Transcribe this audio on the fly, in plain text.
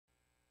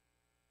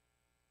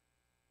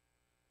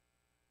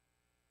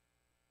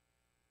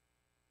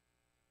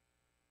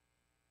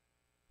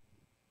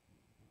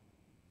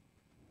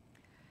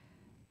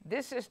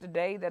This is the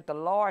day that the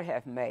Lord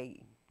hath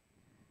made.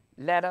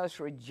 Let us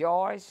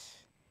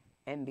rejoice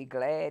and be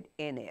glad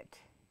in it.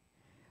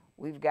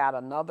 We've got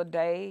another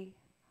day,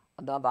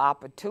 another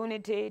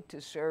opportunity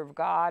to serve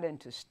God and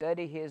to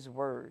study His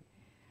Word.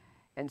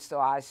 And so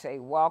I say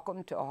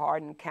welcome to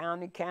Hardin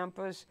County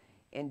campus,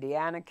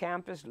 Indiana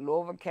campus,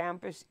 Louisville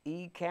campus,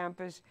 E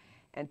campus,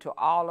 and to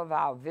all of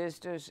our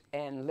visitors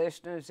and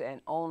listeners and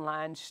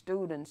online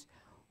students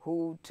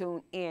who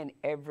tune in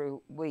every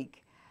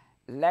week.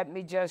 Let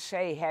me just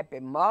say happy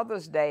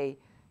Mother's Day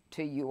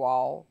to you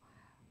all,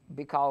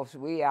 because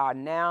we are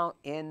now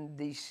in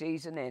the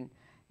season and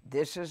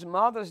this is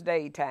Mother's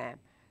Day time.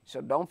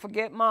 So don't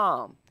forget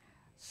Mom.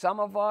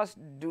 Some of us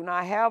do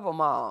not have a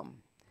mom.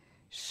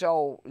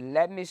 So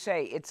let me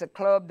say, it's a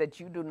club that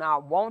you do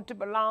not want to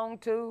belong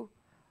to,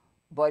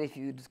 but if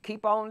you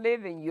keep on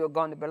living, you're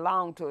going to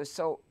belong to it.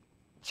 So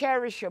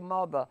cherish your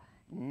mother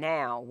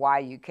now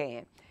while you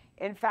can.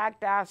 In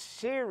fact, our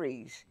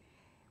series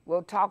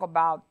will talk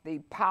about the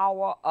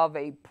power of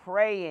a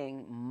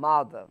praying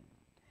mother.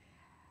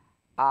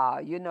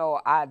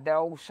 The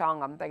old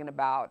song I'm thinking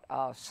about,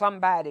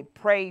 somebody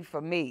prayed for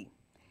me,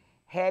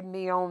 had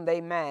me on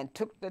their mind,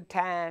 took the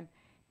time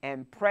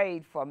and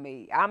prayed for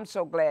me. I'm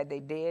so glad they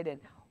did. And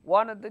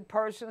one of the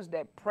persons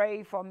that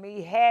prayed for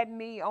me, had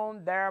me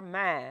on their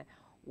mind,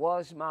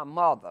 was my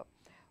mother,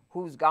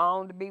 who's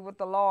gone to be with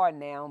the Lord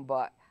now.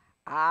 But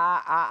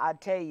I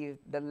tell you,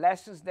 the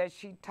lessons that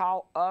she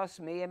taught us,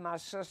 me and my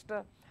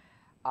sister,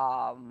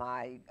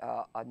 my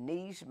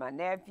niece, my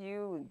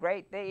nephew, and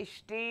great, they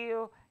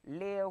still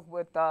live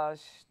with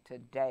us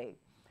today.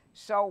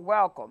 So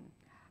welcome.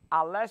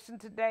 Our lesson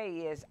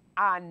today is,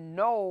 I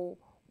know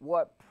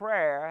what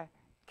prayer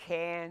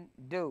can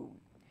do.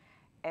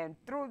 And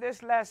through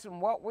this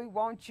lesson, what we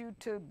want you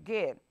to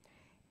get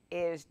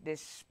is,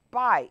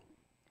 despite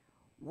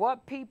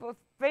what people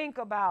think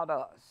about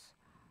us,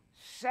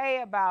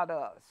 say about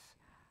us,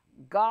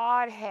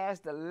 God has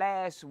the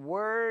last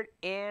word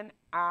in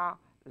our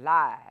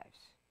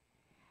lives.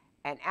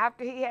 And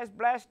after He has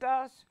blessed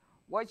us,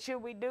 what should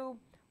we do?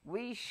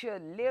 We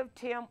should lift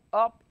Him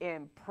up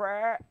in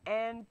prayer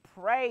and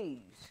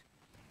praise.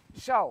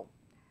 So,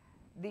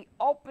 the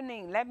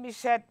opening, let me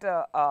set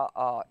the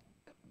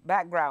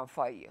background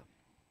for you.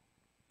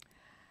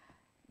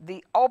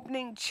 The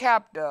opening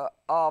chapter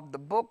of the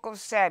book of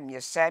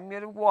Samuel,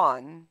 Samuel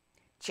 1,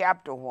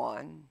 chapter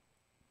 1,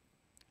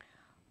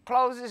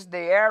 closes the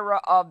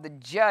era of the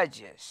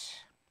judges,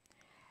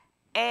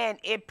 and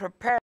it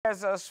prepares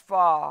us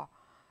for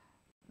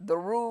the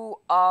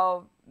rule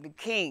of the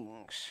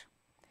kings.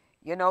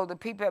 You know, the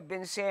people have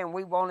been saying,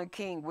 we want a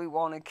king, we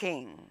want a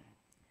king.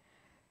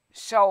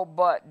 So,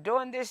 but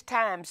during this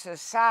time,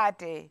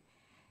 society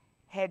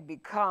had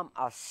become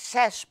a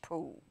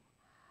cesspool,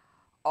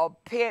 a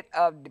pit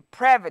of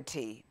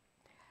depravity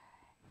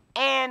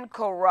and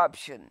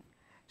corruption.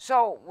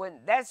 So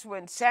that's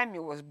when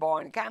Samuel was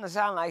born. It kind of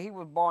sounded like he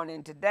was born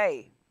in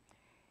today.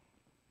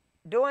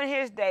 During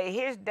his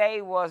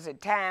day was a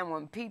time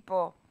when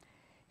people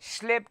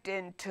slipped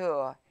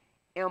into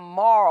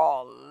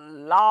immoral,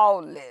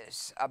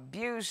 lawless,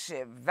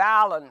 abusive,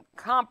 violent,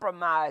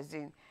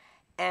 compromising,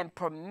 and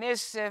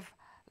permissive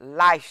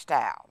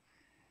lifestyle.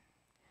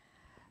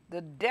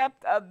 The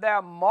depth of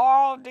their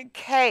moral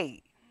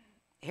decay,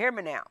 hear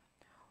me now,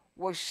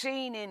 was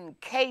seen in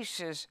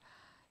cases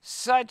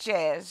such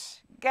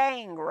as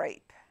gang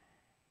rape,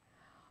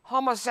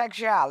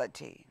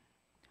 homosexuality,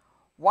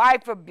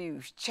 wife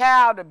abuse,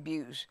 child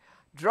abuse,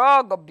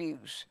 drug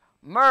abuse,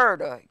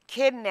 murder,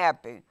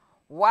 kidnapping,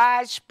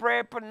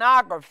 widespread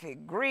pornography,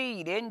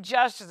 greed,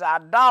 injustice,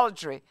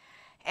 idolatry,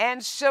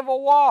 and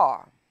civil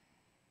war.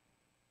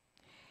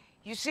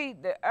 You see,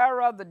 the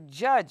era of the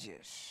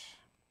judges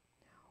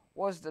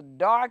was the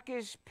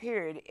darkest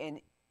period in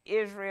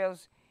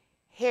Israel's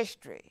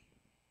history.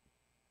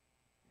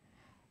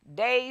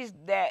 Days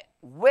that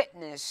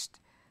witnessed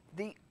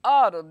the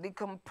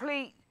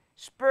complete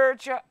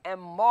spiritual and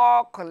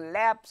moral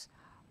collapse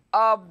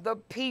of the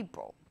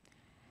people.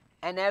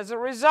 And as a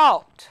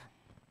result,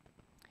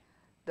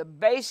 the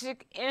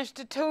basic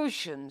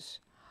institutions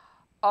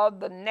of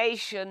the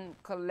nation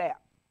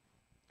collapsed.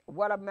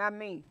 What I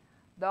mean?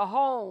 The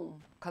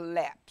home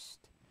collapsed.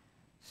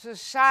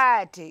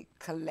 Society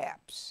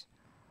collapsed.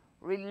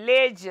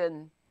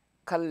 Religion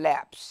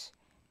collapsed.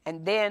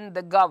 And then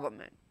the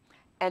government.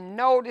 And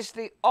notice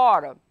the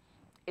order.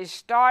 It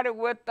started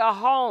with the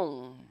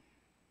home.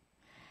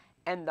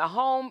 And the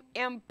home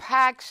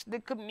impacts the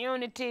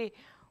community,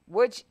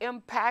 which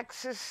impacts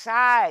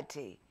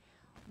society,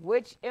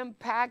 which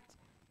impacts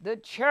the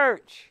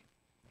church.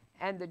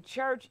 And the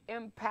church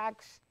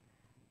impacts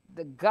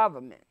the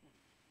government.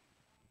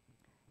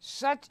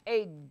 Such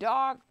a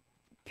dark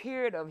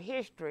period of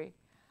history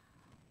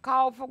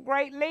called for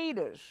great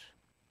leaders.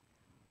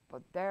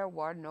 But there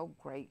were no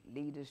great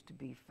leaders to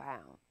be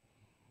found.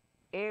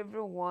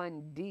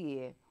 Everyone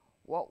did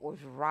what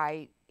was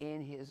right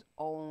in his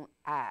own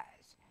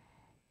eyes,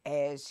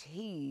 as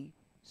he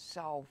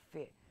saw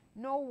fit.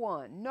 No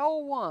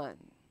one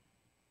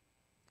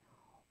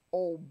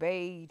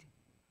obeyed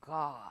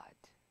God.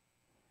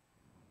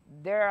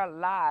 Their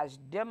lives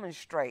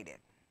demonstrated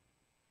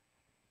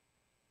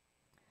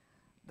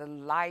the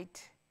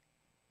light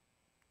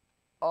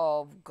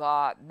of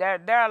God.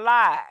 Their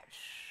lives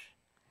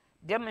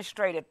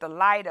demonstrated the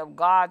light of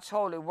God's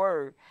holy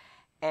word,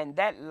 and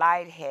that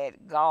light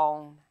had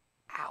gone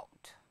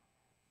out.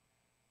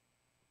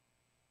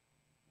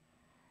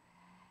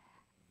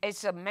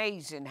 It's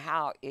amazing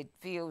how it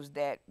feels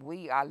that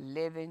we are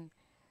living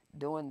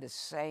during the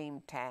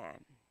same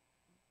time.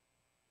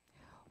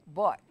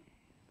 But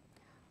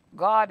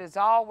God is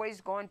always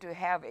going to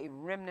have a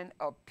remnant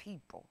of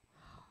people.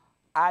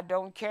 I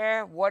don't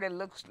care what it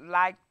looks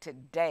like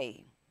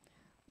today.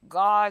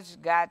 God's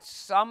got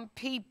some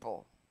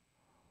people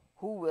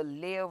who will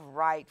live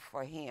right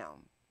for him.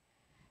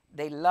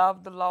 They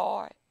love the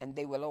Lord, and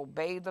they will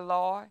obey the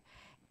Lord,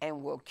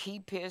 and will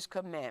keep his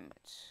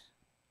commandments.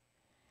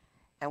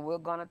 And we're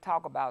going to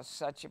talk about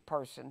such a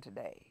person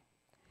today.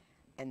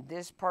 And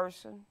this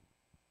person,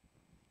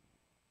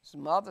 it's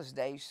Mother's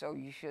Day, so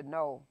you should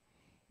know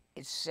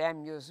it's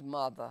Samuel's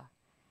mother,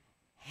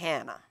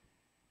 Hannah.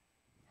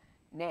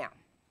 Now,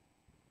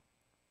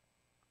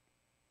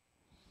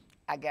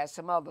 I got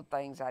some other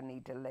things I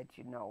need to let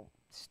you know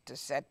to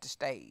set the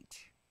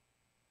stage.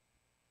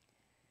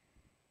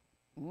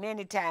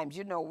 Many times,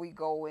 we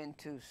go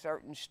into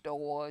certain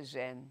stores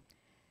and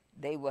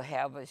they will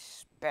have a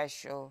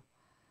special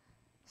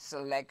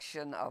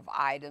selection of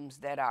items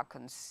that are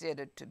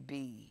considered to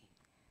be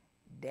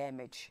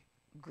damaged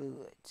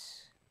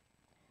goods.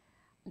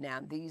 Now,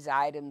 these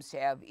items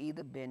have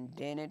either been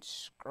dented,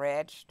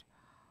 scratched,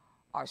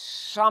 or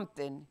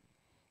something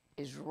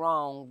is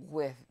wrong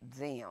with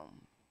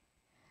them.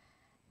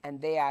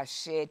 And they are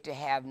said to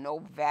have no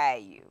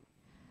value.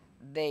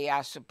 They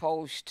are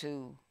supposed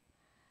to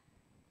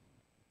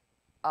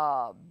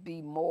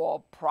be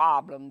more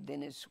problem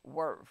than it's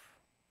worth.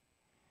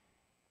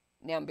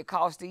 Now,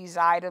 because these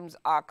items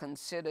are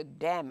considered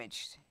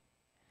damaged,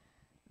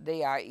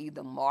 they are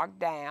either marked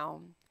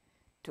down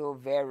to a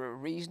very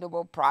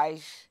reasonable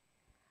price,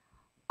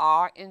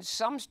 or in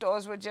some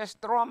stores will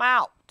just throw them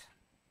out.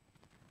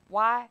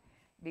 Why?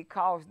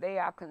 Because they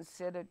are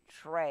considered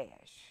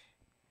trash.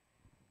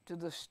 To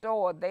the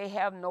store, they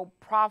have no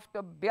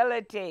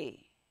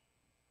profitability.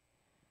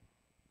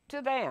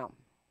 To them,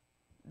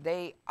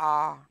 they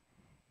are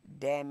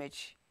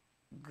damaged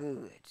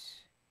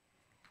goods.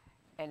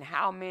 And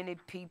how many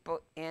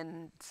people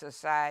in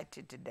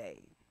society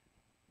today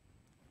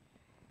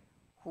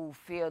who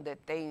feel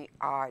that they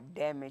are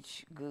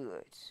damaged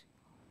goods?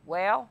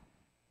 Well,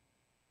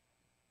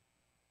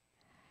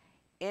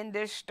 in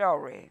this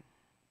story,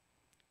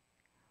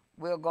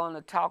 we're going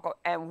to talk,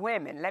 and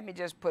women, let me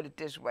just put it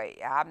this way.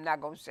 I'm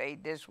not going to say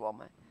this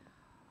woman.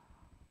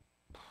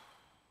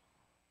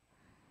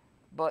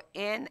 But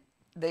in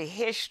the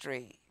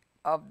history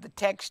of the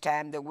text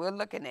time that we're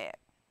looking at,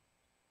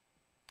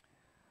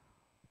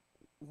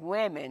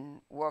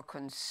 women were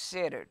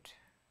considered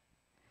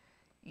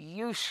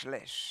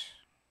useless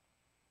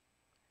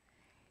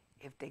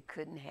if they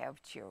couldn't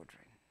have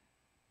children.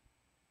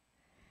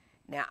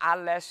 Now,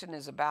 our lesson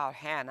is about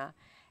Hannah,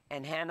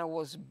 and Hannah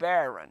was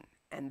barren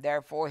and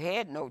therefore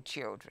had no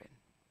children.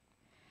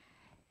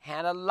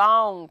 Hannah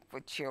longed for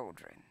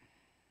children.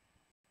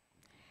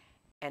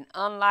 And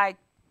unlike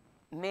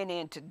many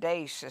in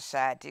today's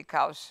society,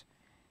 because,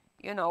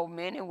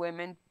 many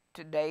women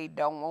today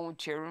don't want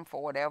children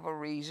for whatever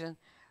reason,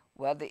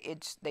 whether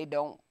it's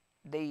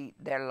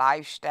their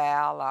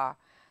lifestyle, or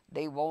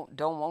they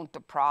don't want the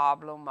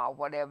problem, or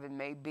whatever it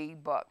may be.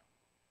 But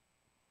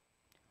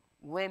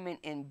women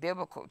in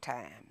biblical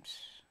times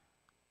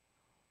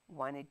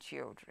wanted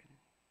children.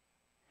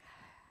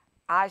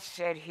 I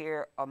sat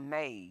here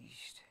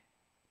amazed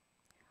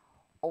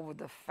over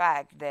the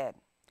fact that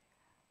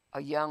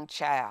a young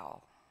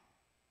child,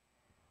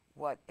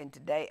 and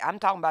today, I'm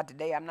talking about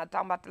today, I'm not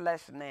talking about the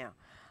lesson now.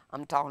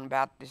 I'm talking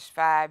about this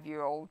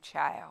 5-year-old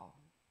child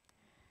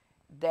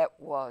that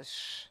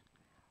was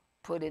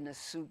put in a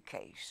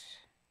suitcase,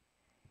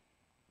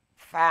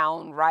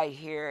 found right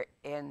here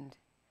in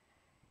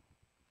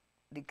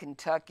the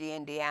Kentucky,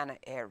 Indiana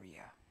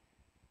area.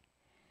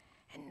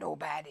 And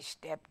nobody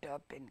stepped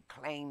up and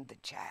claimed the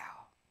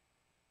child.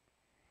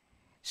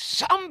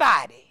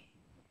 Somebody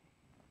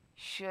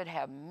should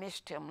have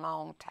missed him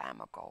long time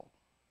ago.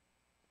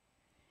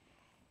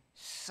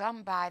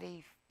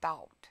 Somebody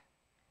thought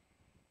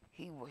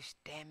he was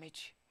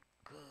damaged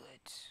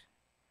goods.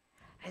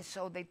 And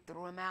so they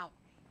threw him out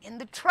in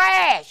the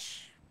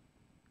trash.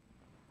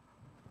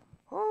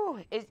 Ooh,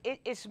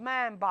 it's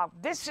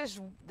mind-boggling. This is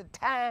the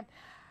time.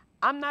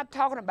 I'm not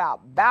talking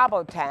about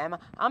Bible time.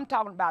 I'm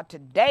talking about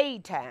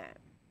today time.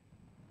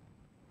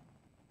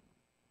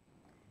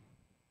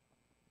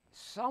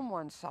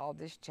 Someone saw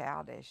this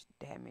child as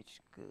damaged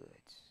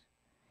goods,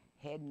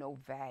 had no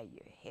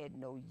value, had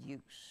no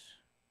use.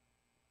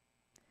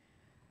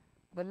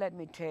 But let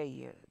me tell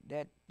you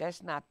that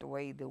that's not the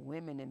way the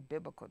women in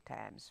biblical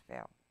times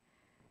felt.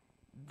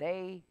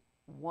 They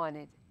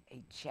wanted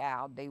a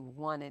child. They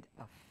wanted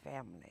a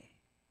family.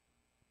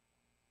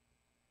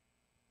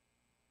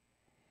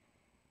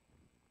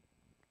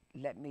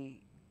 let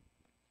me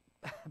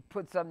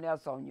put something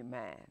else on your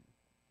mind.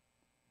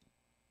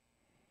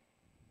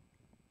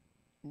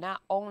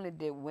 Not only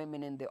did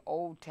women in the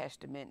Old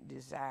Testament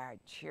desire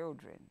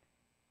children,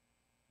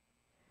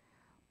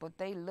 but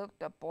they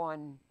looked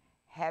upon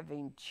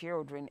having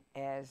children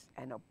as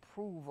an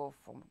approval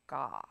from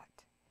God,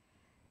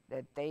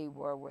 that they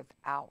were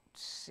without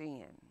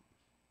sin.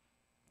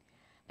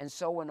 And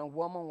so when a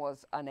woman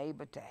was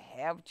unable to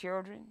have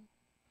children,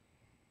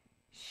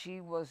 she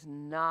was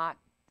not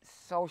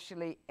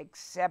socially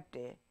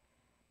accepted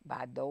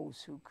by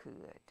those who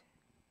could.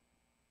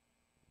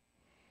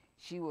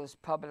 She was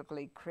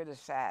publicly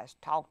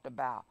criticized, talked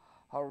about,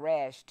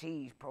 harassed,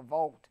 teased,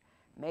 provoked,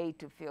 made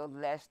to feel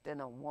less than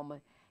a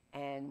woman,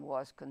 and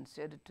was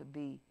considered to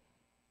be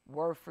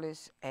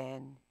worthless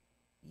and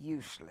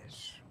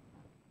useless.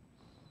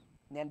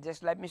 Now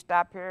just let me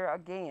stop here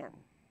again,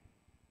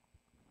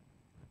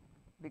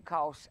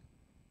 because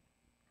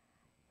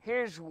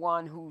here's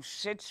one who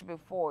sits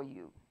before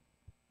you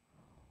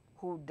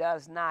who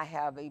does not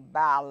have a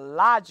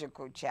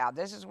biological child.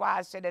 This is why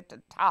I said at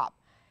the top,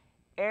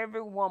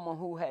 every woman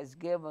who has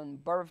given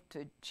birth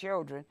to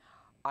children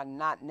are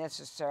not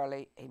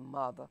necessarily a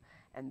mother.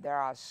 And there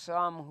are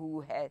some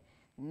who had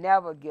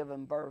never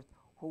given birth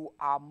who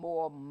are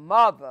more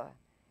mother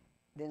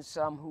than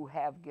some who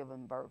have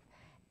given birth.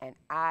 And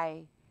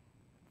I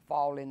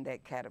fall in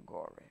that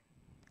category.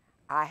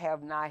 I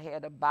have not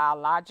had a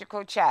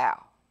biological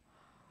child.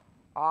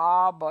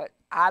 But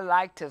I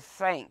like to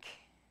think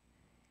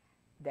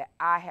that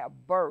I have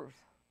birthed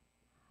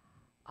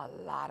a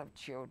lot of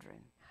children.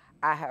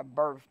 I have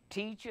birthed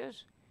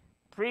teachers,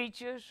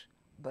 preachers,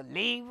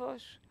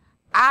 believers.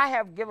 I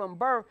have given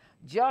birth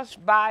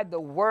just by the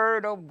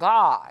word of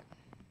God.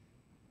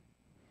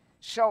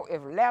 So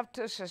if left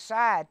to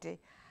society,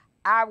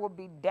 I would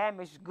be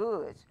damaged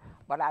goods.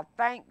 But I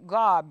thank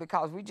God,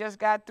 because we just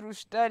got through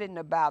studying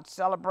about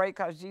celebrate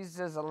because Jesus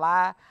is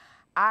alive.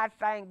 I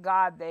thank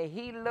God that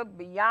he looked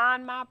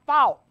beyond my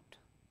fault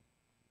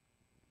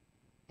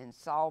and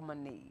saw my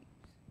needs.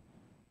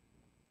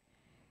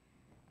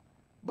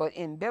 But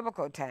in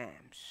biblical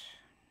times,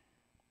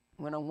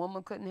 when a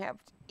woman couldn't have,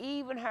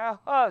 even her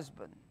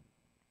husband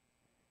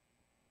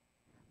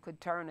could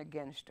turn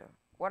against her.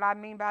 What I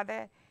mean by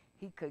that,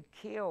 he could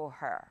kill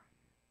her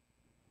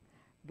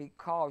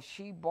because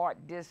she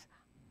brought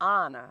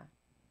dishonor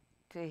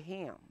to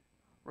him,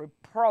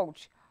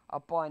 reproach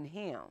upon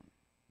him.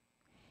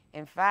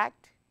 In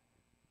fact,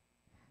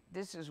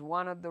 this is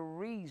one of the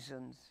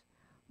reasons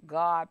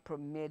God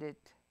permitted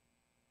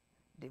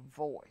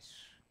divorce.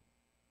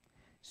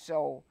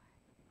 So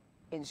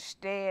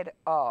instead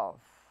of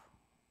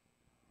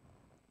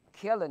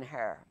killing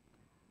her,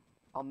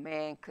 a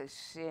man could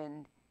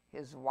send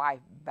his wife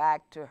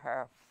back to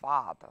her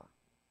father.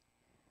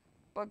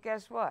 But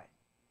guess what?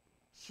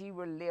 She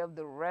would live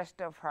the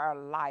rest of her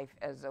life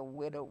as a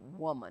widowed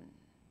woman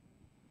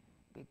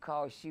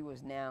because she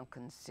was now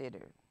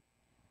considered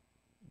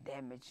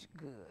damaged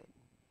good.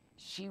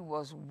 She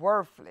was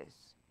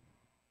worthless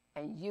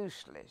and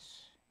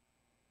useless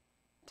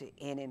to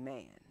any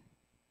man.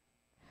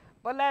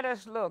 But let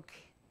us look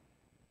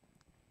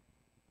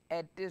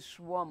at this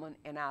woman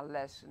in our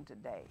lesson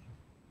today.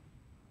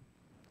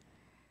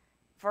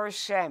 1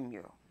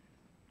 Samuel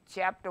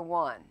chapter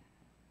 1,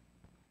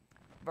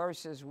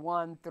 verses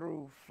 1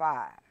 through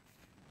 5.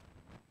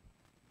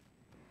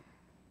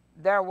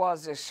 There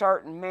was a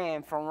certain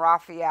man from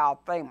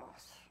Raphael-Thamus,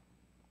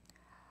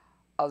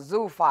 a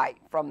Zuphite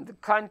from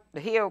the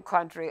hill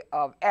country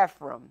of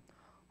Ephraim,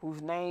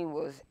 whose name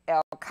was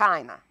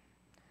Elkanah,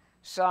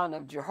 son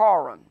of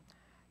Jehoram,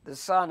 the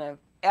son of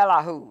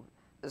Elihu,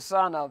 the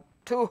son of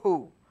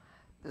Tuhu,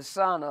 the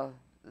son of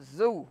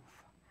Zuph,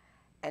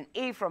 an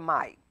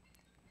Ephraimite.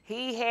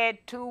 He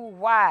had two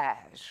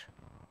wives.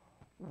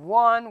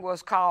 One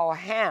was called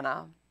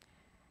Hannah,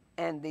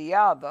 and the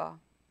other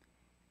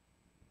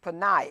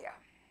Peninnah.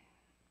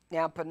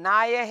 Now,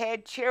 Peninnah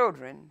had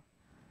children,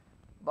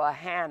 but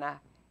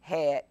Hannah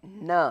had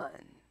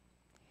none.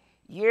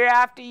 Year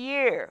after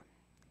year,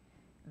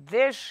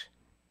 this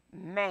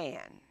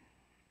man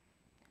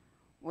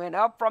went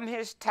up from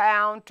his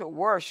town to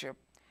worship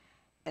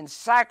and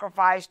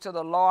sacrifice to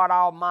the Lord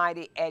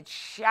Almighty at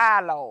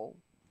Shiloh,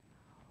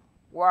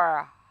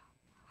 where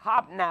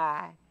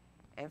Hophni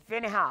and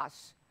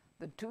Phinehas,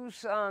 the two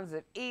sons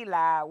of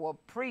Eli, were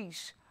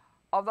priests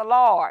of the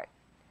Lord.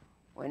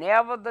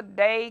 Whenever the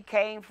day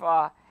came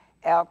for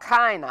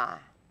Elkanah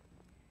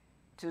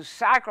to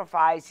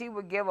sacrifice, he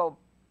would give a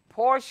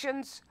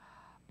portions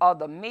of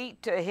the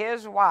meat to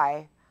his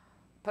wife,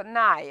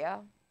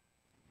 Peninnah,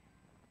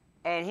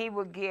 and he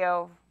would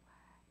give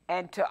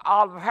and to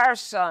all of her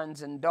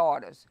sons and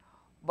daughters.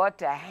 But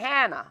to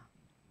Hannah,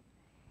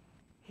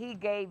 he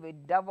gave a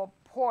double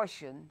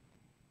portion.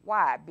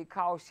 Why?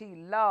 Because he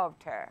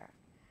loved her,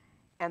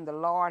 and the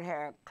Lord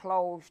had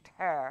closed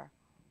her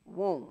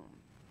womb.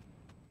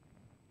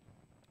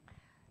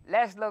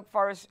 Let's look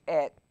first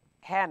at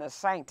Hannah's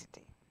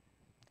sanctity.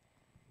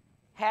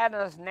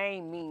 Hannah's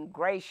name means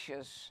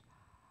gracious,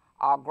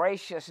 or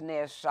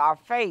graciousness, or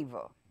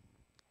favor.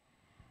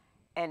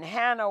 And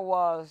Hannah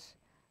was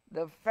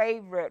the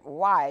favorite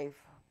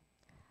wife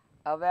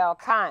of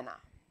Elkanah.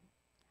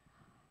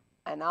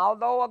 And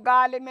although a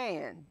godly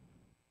man,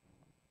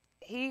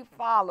 he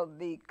followed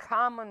the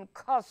common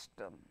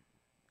custom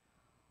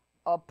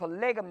of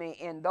polygamy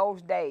in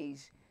those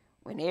days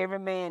when every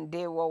man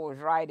did what was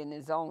right in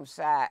his own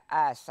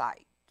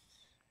eyesight.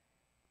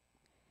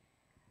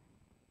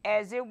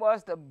 As it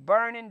was the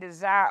burning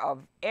desire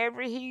of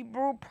every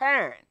Hebrew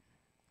parent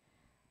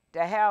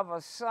to have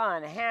a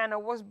son, Hannah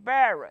was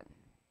barren,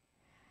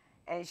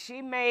 and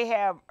she may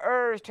have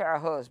urged her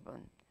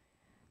husband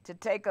to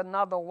take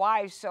another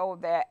wife so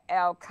that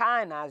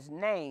Elkanah's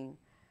name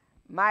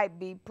might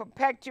be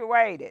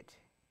perpetuated.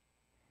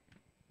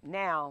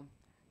 Now,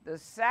 the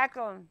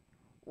second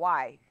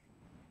wife,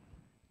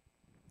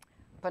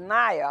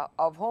 Peninnah,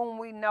 of whom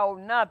we know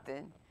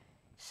nothing,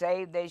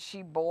 save that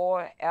she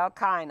bore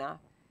Elkanah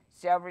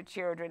several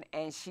children,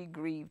 and she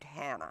grieved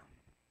Hannah.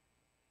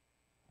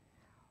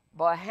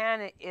 But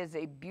Hannah is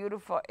a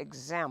beautiful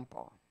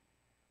example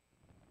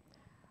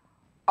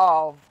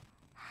of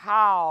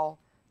how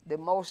the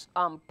most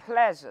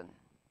unpleasant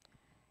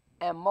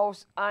and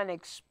most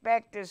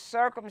unexpected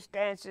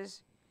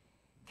circumstances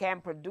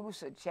can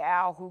produce a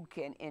child who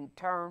can in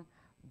turn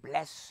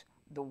bless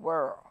the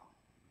world.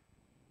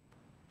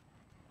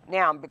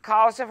 Now,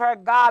 because of her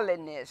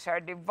godliness, her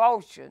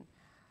devotion,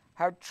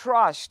 her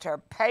trust, her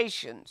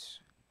patience,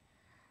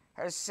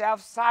 her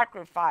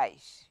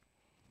self-sacrifice,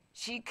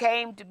 she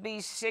came to be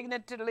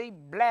significantly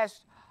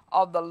blessed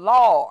of the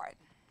Lord,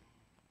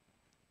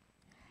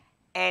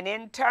 and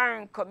in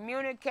turn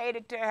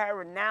communicated to her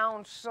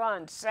renowned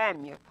son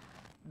Samuel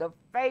the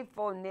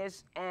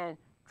faithfulness and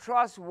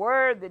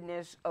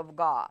trustworthiness of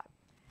God.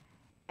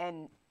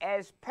 And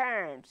as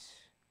parents,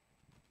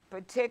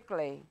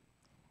 particularly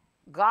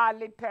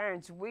godly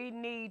parents, we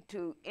need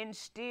to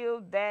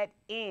instill that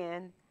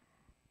in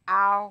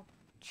our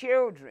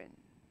children.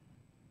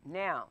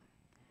 Now,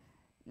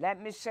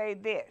 let me say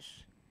this.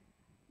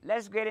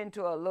 Let's get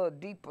into a little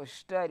deeper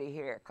study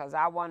here, because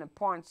I want to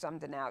point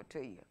something out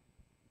to you.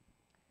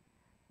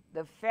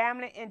 The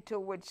family into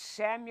which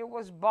Samuel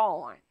was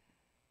born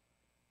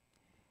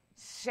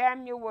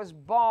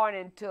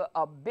into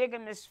a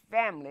bigamous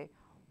family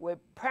with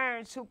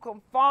parents who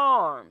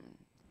conformed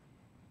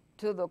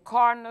to the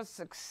carnal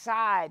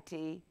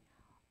society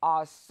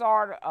or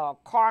sort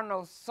of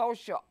carnal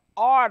social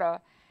order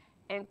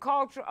and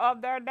culture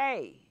of their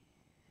day.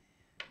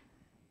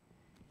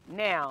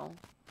 Now,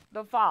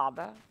 the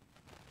father,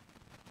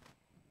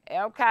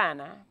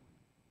 Elkanah,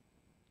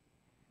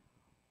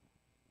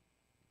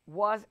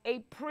 was a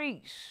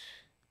priest.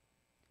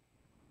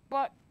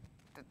 But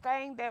the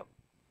thing that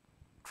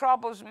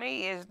troubles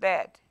me is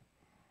that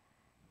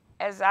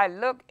as I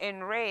looked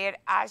and read,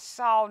 I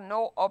saw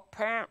no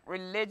apparent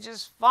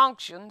religious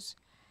functions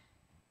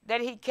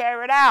that he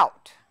carried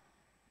out.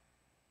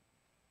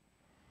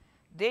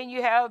 Then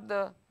you have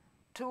the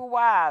two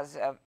wives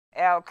of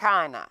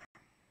Elkanah.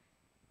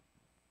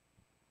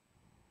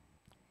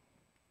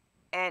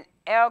 And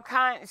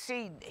Elkanah,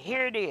 see,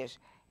 here it is.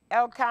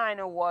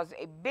 Elkanah was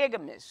a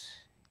bigamist,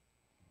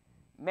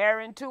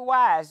 marrying two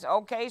wives.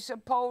 Okay,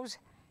 suppose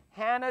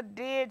Hannah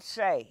did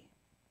say,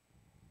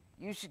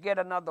 you should get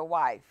another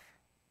wife.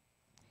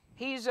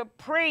 He's a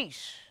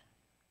priest,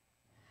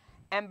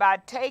 and by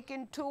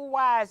taking two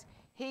wives,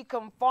 he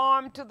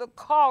conformed to the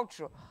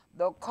culture,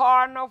 the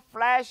carnal,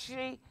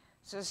 flashy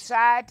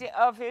society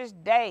of his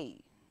day.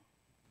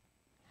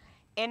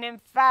 And in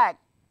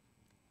fact,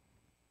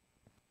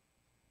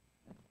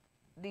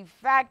 the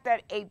fact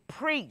that a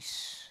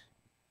priest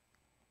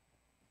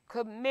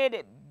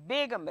committed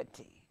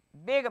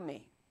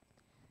bigamy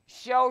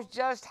shows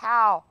just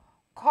how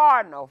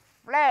carnal,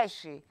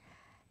 flashy,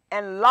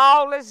 and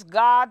lawless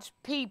God's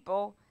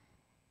people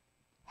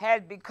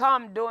had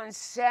become during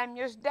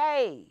Samuel's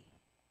day.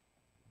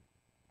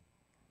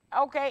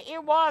 Okay,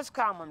 it was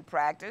common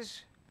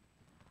practice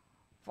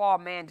for a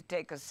man to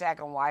take a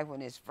second wife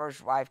when his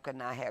first wife could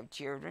not have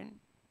children.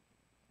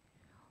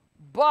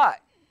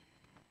 But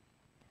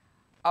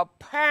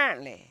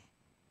apparently,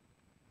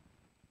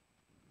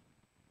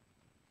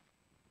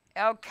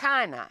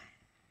 Elkanah,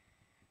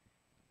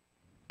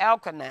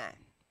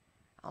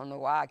 I don't know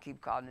why I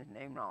keep calling his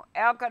name wrong.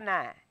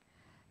 Elkanah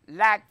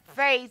lacked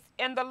faith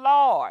in the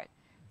Lord,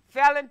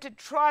 failing to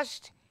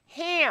trust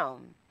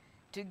him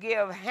to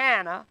give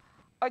Hannah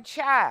a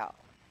child.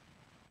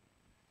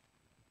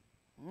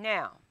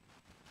 Now,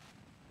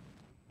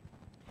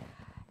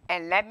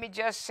 and let me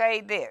just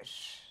say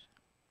this.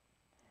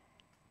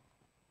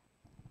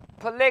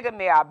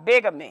 Polygamy or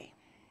bigamy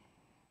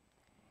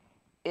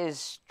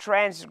is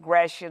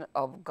transgression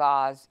of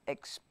God's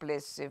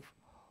explicit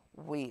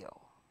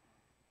will.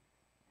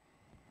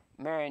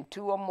 Marrying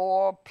two or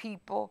more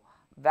people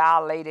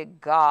violated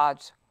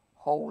God's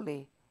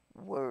holy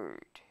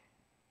word.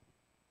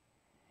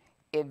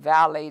 It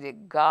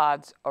violated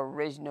God's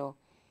original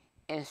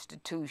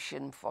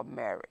institution for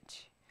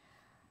marriage.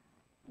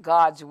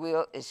 God's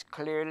will is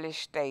clearly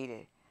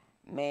stated.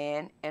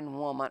 Man and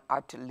woman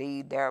are to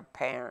leave their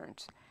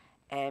parents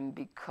and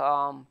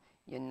become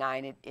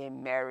united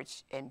in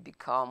marriage and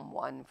become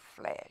one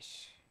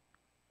flesh.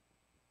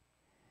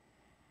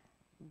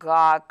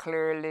 God's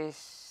clearly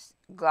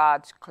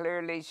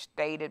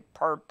stated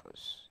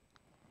purpose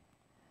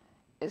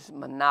is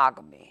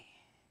monogamy,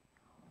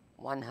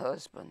 one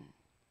husband,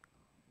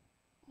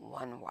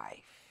 one wife.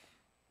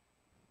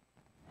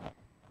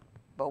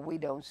 But we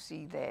don't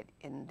see that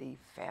in the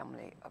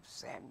family of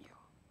Samuel.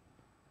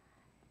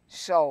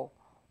 So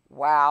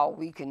while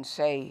we can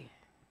say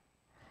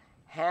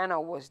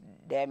Hannah was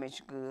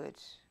damaged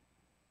goods,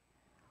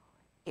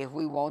 if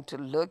we want to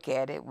look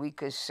at it, we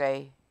could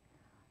say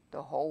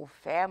the whole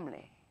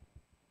family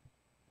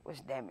was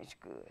damaged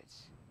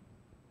goods.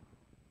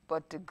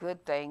 But the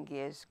good thing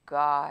is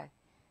God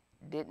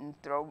didn't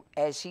throw,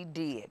 as he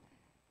did.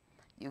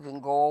 You can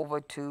go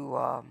over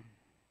to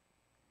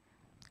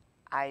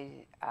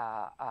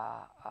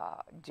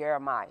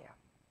Jeremiah.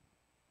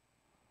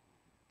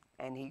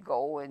 And he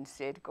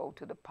said, go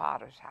to the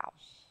potter's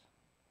house.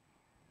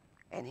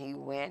 And he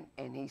went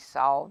and he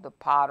saw the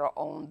potter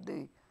on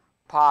the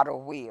potter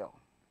wheel.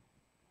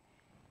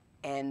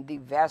 And the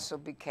vessel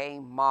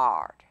became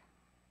marred.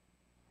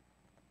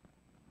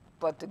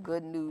 But the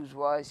good news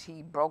was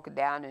he broke it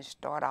down and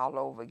started all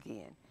over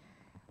again.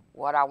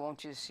 What I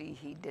want you to see,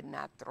 he did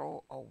not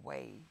throw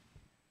away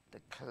the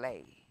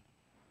clay.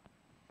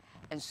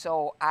 And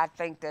so I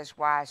think that's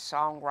why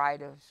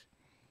songwriters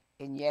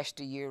in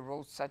yesteryear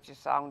wrote such a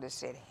song that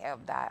said,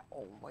 have thy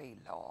own way,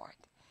 Lord.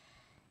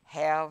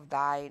 Have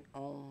thine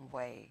own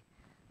way.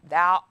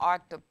 Thou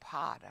art the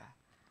potter.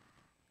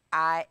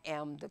 I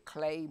am the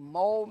clay.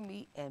 Mold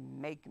me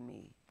and make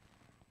me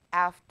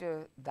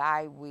after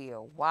thy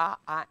will, while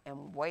I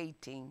am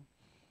waiting,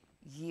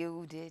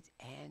 yielded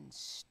and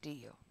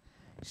still.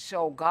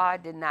 So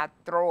God did not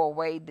throw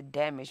away the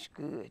damaged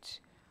goods,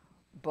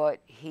 but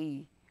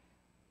he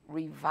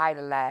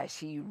revitalized,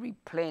 he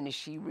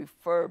replenished, he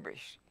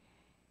refurbished,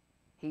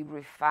 he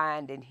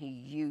refined, and he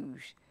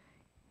used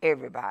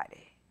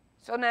everybody.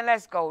 So now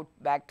let's go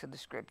back to the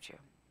scripture,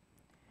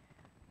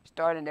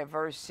 starting at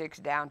verse 6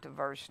 down to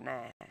verse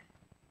 9.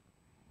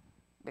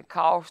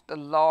 Because the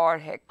Lord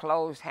had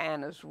closed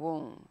Hannah's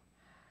womb,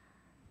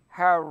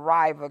 her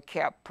rival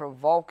kept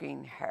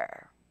provoking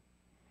her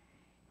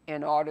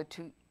in order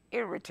to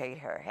irritate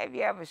her. Have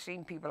you ever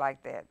seen people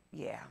like that?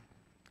 Yeah.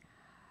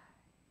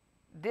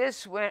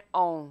 This went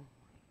on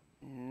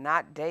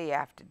not day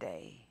after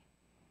day,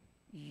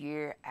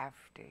 year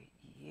after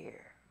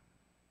year.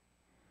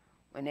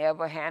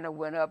 Whenever Hannah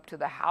went up to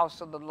the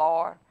house of the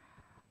Lord,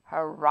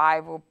 her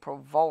rival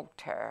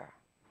provoked her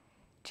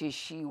till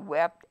she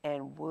wept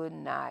and would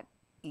not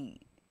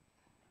eat.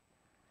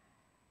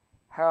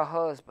 Her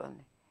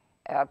husband,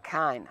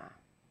 Elkanah,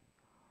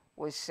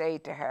 would say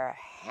to her,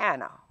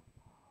 Hannah,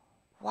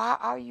 why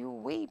are you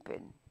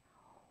weeping?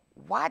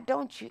 Why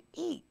don't you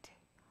eat?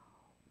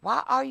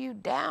 Why are you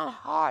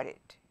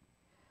downhearted?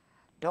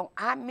 Don't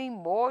I mean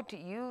more to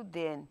you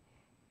than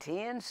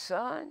 10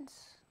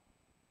 sons?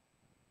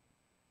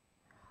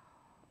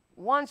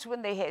 Once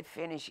when they had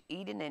finished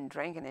eating and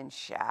drinking in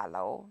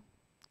Shiloh,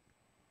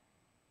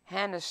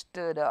 Hannah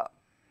stood up.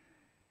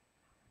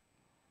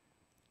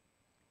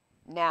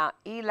 Now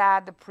Eli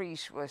the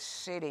priest was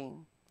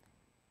sitting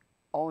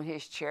on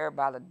his chair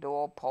by the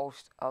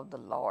doorpost of the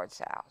Lord's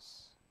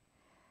house.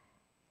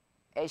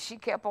 As she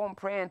kept on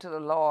praying to the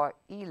Lord,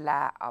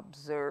 Eli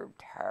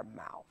observed her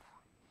mouth.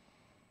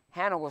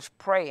 Hannah was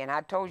praying.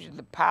 I told you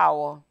the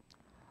power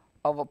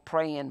of a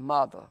praying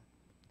mother.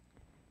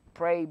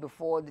 Prayed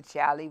before the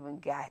child even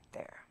got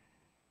there.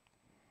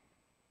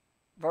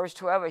 Verse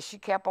 12, as she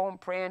kept on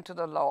praying to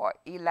the Lord,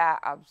 Eli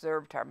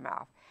observed her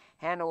mouth.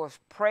 Hannah was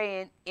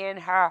praying in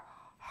her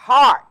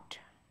heart.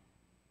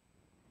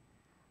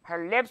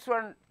 Her lips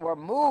were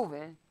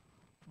moving,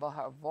 but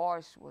her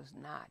voice was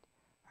not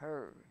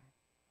heard.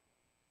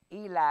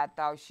 Eli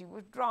thought she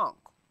was drunk.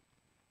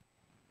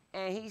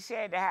 And he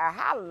said to her,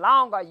 how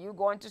long are you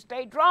going to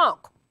stay drunk?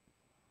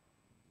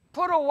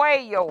 Put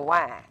away your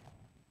wine.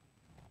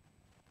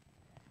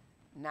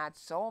 Not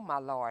so, my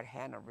Lord,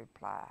 Hannah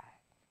replied.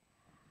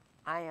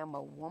 I am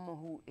a woman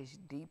who is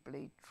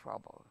deeply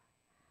troubled.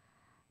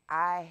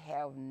 I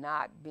have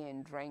not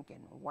been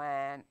drinking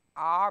wine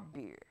or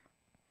beer.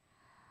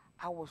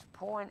 I was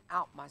pouring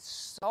out my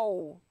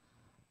soul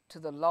to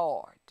the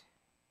Lord.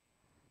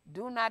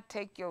 Do not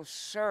take your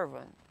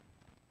servant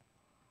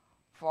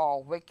for a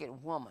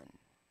wicked woman.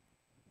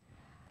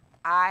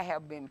 I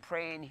have been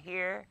praying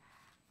here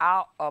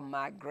out of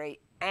my great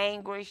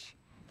anguish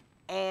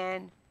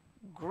and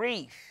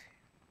grief.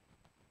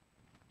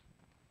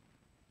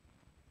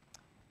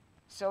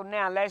 So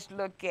now let's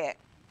look at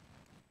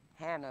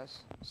Hannah's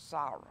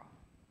sorrow.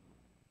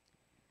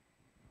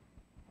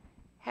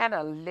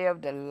 Hannah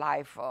lived a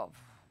life of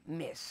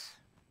miss.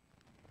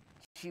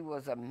 She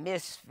was a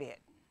misfit,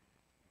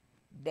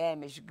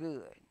 damaged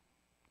good.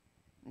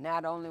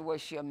 Not only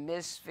was she a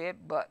misfit,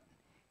 but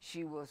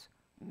she was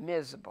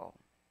miserable.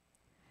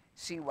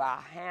 See, while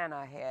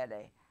Hannah had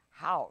a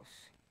house,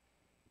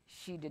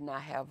 she did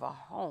not have a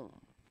home.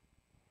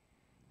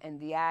 And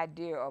the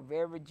idea of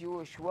every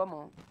Jewish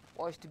woman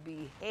was to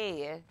be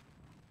head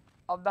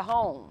of the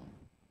home.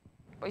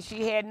 But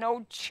she had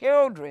no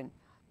children,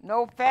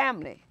 no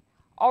family.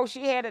 Oh,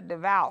 she had a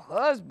devout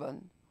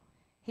husband.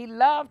 He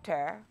loved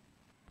her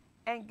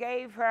and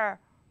gave her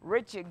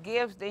richer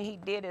gifts than he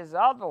did his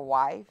other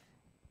wife.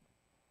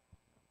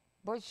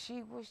 But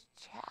she was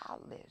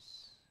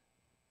childless.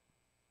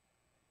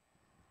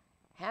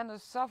 Hannah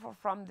suffered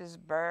from this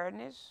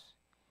barrenness.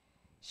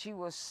 She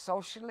was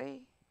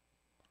socially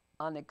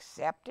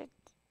unaccepted,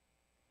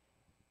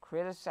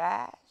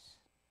 criticized,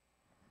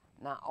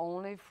 not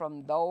only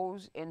from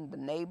those in the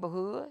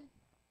neighborhood,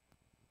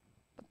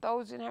 but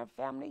those in her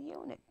family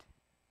unit.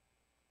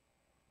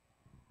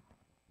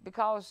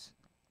 Because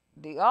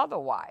the other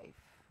wife,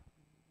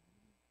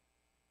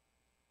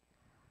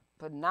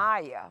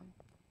 Peninnah,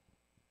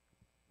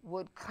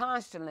 would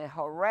constantly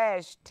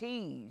harass,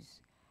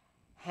 tease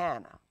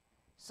Hannah.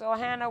 So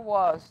Hannah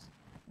was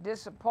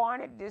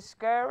disappointed,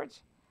 discouraged,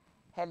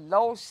 had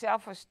low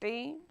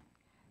self-esteem,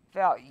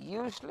 felt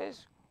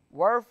useless,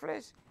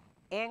 worthless,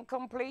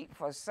 incomplete,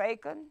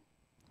 forsaken.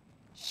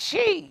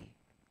 She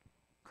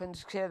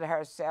considered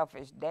herself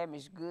as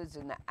damaged goods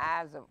in the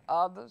eyes of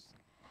others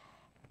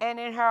and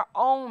in her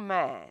own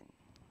mind.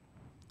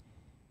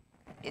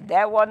 If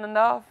that wasn't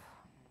enough,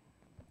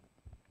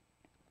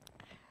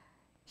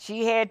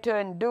 she had to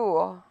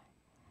endure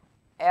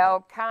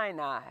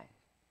Elkanah's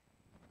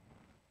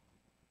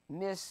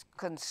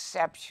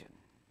misconception.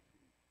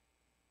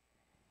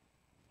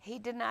 He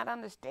did not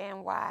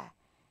understand why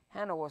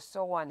Hannah was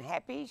so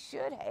unhappy. He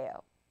should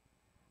have,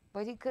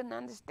 but he couldn't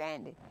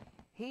understand it.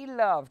 He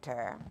loved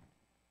her,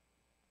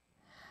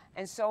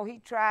 and so he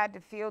tried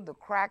to fill the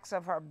cracks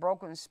of her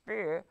broken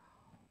spirit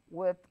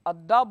with a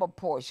double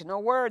portion, a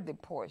worthy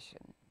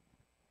portion.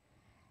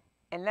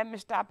 And let me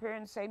stop here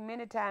and say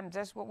many times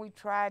that's what we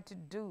try to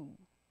do.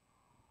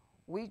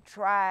 We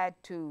try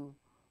to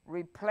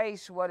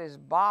replace what is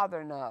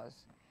bothering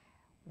us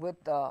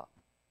with a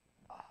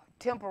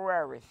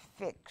temporary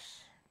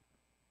fix.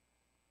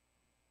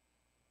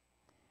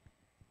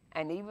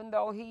 And even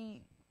though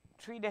he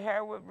treated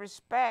her with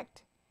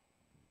respect,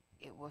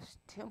 it was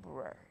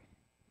temporary.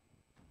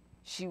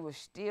 She was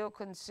still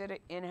considered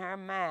in her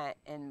mind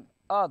and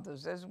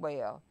others as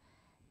well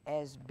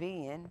as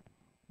being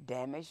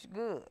damaged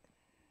goods.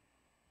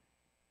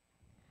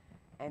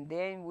 And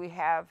then we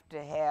have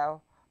to have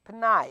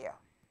Peninnah.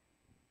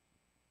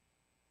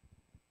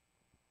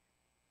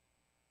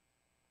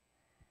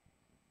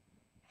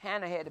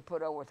 Hannah had to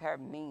put up with her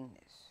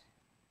meanness.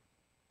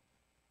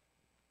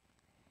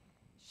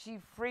 She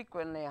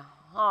frequently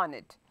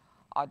taunted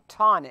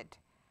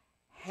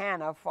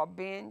Hannah for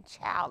being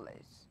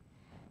childless.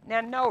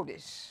 Now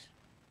notice,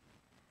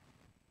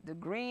 the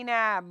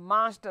green-eyed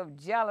monster of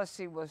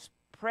jealousy was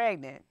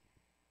pregnant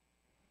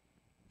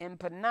in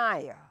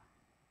Peninnah,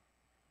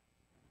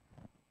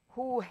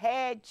 who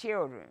had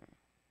children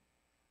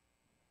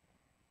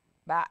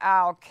by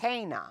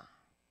Elkanah,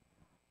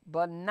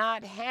 but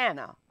not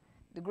Hannah.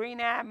 The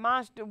green-eyed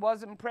monster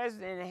wasn't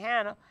present in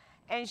Hannah,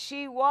 and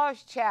she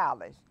was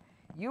childless.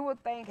 You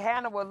would think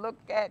Hannah would look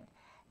at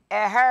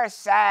her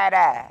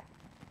side-eye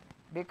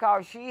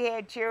because she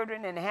had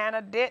children and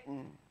Hannah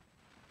didn't.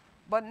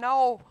 But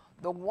no,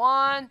 the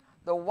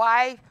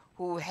wife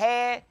who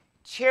had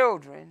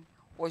children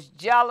was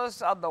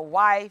jealous of the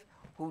wife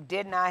who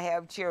did not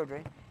have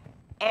children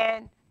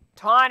and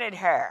taunted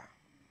her.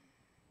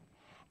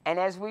 And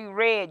as we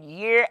read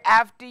year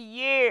after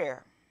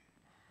year,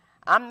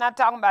 I'm not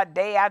talking about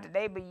day after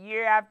day, but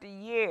year after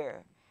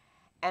year,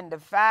 and the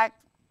fact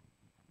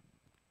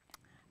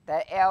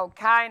that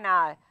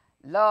Elkanah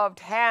loved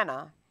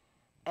Hannah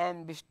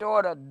and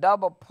bestowed a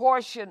double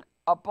portion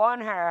upon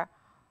her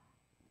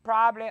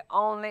probably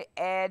only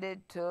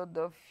added to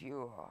the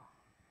fuel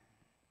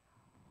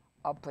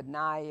of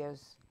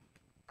Peninnah's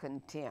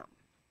contempt.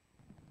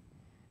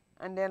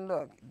 And then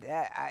look,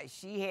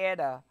 she had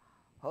a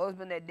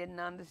husband that didn't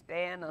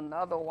understand,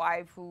 another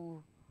wife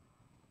who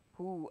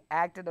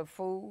acted a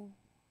fool.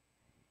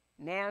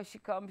 Now she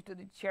comes to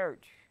the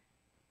church,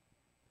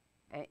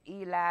 and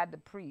Eli the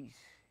priest,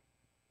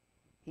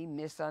 he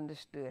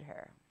misunderstood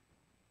her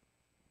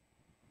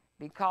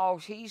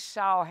because he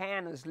saw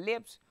Hannah's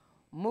lips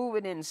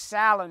moving in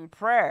silent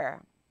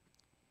prayer.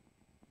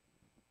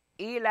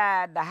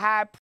 Eli the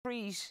high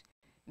priest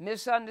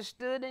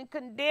misunderstood and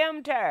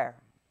condemned her.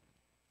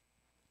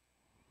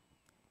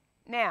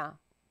 Now,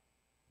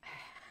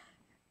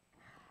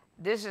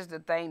 this is the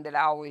thing that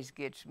always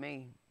gets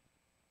me,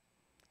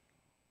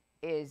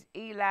 is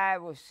Eli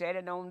was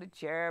sitting on the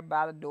chair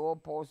by the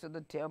doorpost of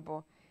the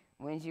temple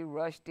when she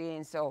rushed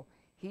in, so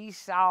he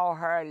saw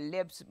her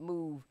lips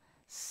move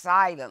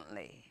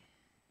silently,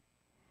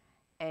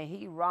 and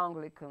he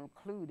wrongly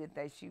concluded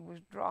that she was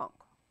drunk.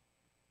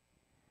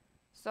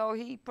 So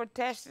he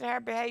protested her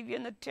behavior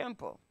in the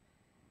temple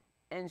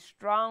and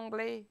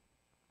strongly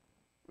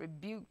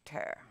rebuked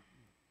her.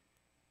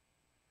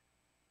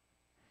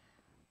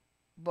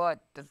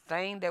 But the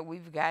thing that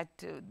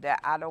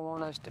that I don't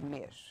want us to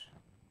miss,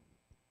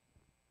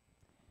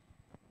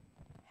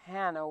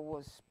 Hannah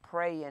was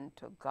praying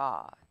to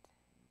God.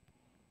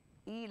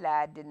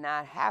 Eli did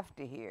not have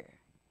to hear.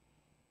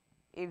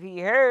 If he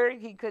heard,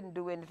 he couldn't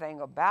do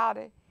anything about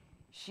it.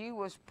 She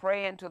was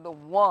praying to the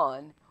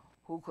one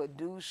who could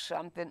do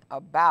something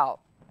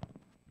about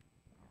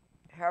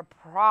her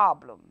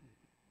problem.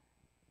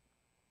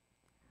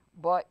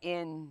 But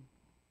in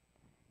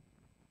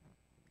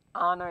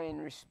honor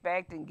and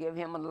respect and give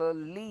him a little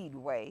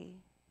leadway,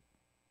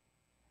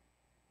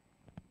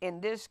 in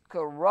this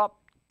corrupt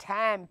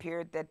time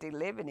period that they're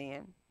living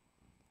in,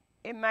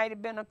 it might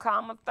have been a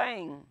common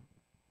thing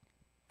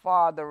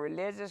for the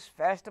religious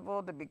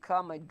festival to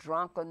become a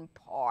drunken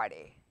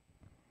party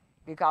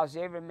because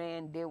every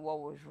man did what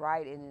was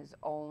right in his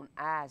own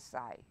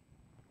eyesight.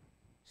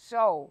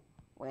 So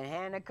when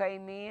Hannah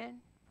came in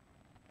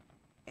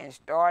and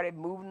started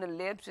moving the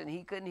lips and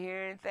he couldn't hear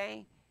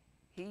anything,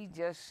 he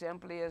just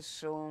simply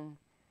assumed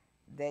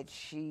that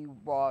she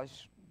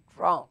was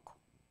drunk.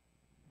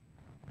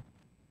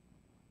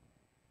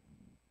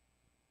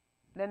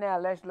 Now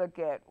let's look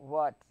at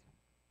what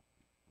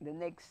the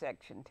next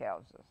section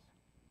tells us.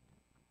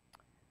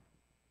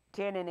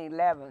 10 and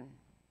 11.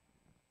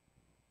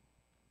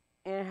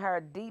 In her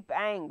deep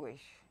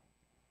anguish,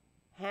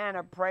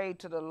 Hannah prayed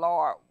to the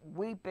Lord,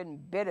 weeping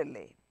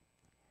bitterly.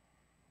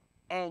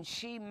 And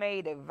she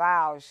made a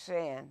vow,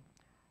 saying,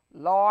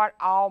 Lord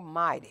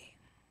Almighty,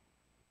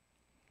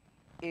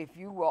 if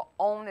you will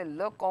only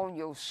look on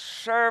your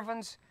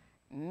servant's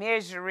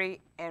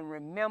misery and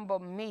remember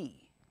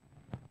me.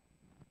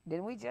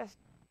 Didn't we just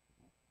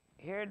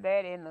hear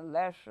that in the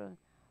lesson?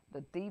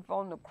 The thief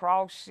on the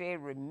cross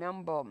said,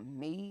 remember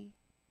me.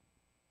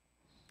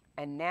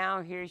 And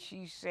now here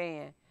she's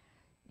saying,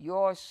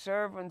 your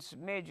servant's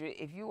misery,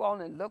 if you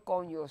only look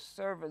on your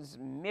servant's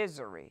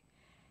misery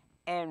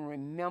and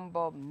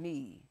remember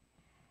me,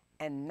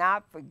 and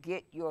not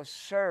forget your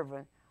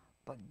servant,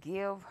 but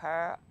give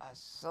her a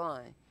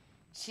son.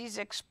 She's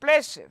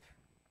explicit.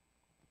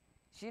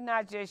 She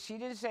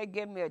didn't say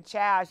give me a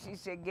child, she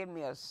said give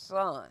me a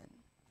son.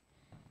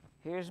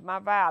 Here's my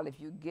vow, if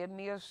you give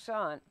me a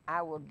son,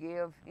 I will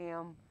give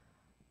him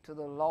to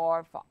the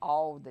Lord for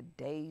all the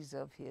days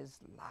of his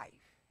life.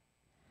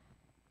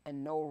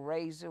 And no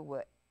razor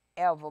will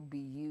ever be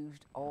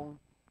used on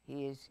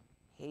his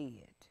head.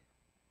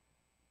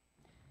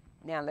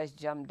 Now let's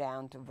jump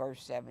down to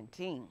verse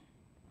 17.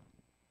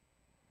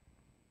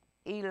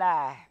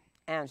 Eli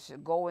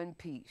answered, go in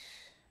peace,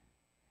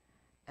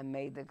 and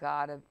may the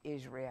God of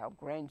Israel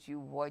grant you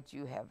what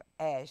you have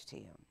asked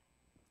him.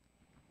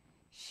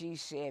 She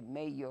said,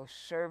 may your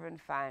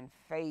servant find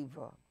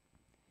favor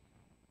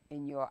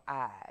in your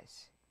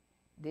eyes.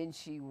 Then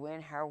she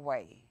went her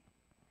way,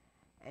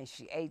 and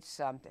she ate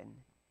something,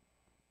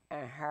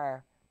 and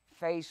her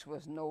face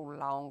was no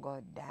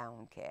longer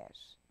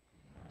downcast.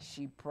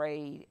 She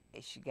prayed,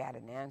 and she got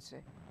an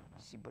answer.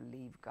 She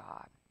believed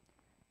God.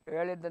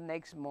 Early the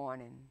next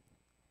morning,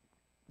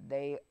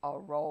 they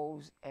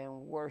arose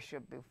and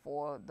worshiped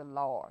before the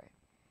Lord,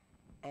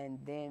 and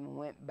then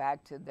went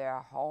back to their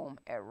home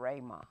at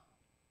Ramah.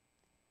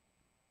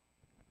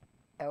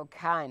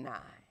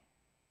 Elkanah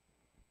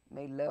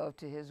made love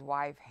to his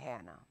wife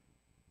Hannah,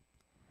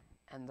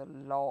 and the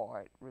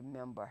Lord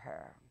remembered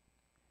her.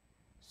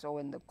 So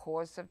in the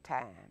course of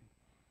time,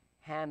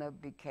 Hannah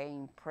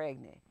became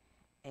pregnant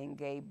and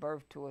gave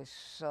birth to a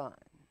son.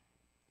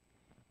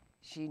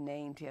 She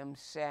named him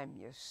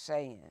Samuel,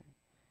 saying,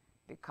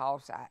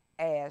 because I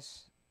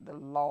asked the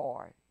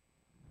Lord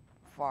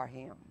for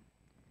him.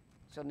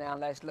 So now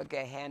let's look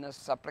at Hannah's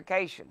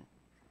supplication.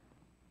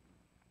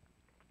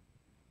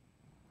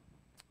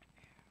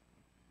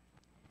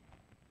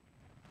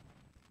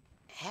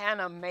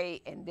 Hannah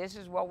made, and this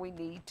is what we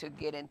need to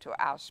get into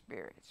our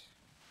spirits.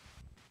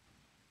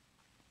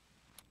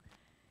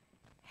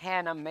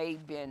 Hannah may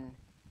have been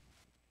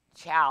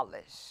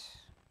childless,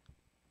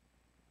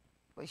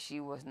 but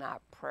she was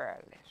not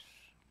prayerless.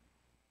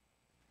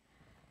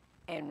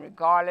 And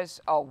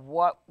regardless of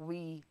what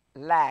we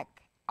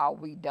lack or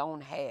we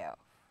don't have,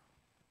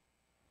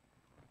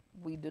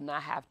 we do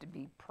not have to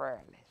be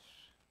prayerless.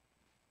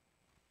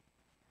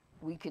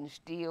 We can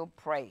still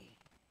pray.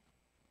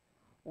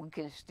 We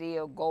can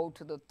still go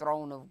to the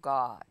throne of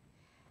God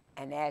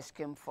and ask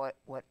him for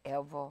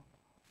whatever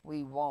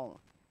we want,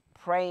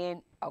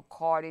 praying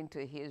according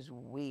to his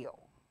will.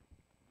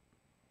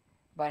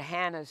 But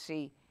Hannah,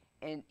 see,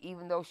 and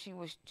even though she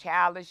was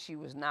childish, she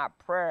was not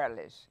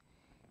prayerless.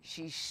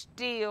 She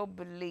still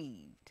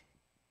believed.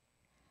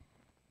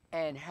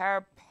 And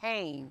her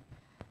pain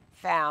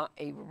found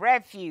a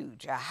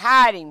refuge, a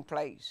hiding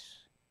place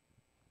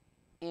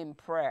in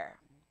prayer.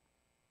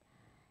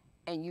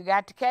 And you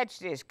got to catch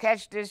this,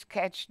 catch this,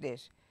 catch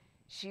this.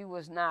 She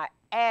was not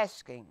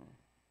asking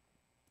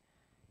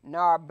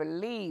nor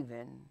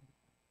believing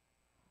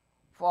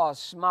for a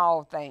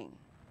small thing.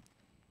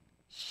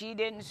 She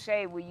didn't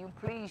say, will you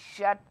please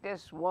shut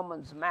this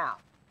woman's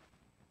mouth?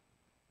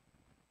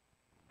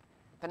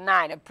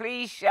 Penina,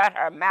 please shut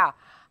her mouth.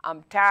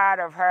 I'm tired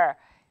of her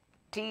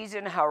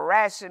teasing,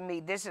 harassing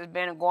me. This has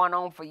been going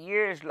on for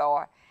years,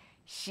 Lord.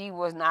 She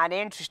was not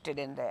interested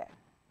in that.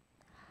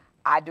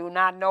 I do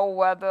not know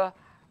whether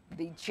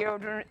the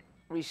children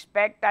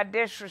respect or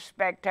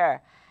disrespect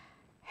her.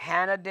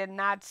 Hannah did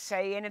not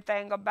say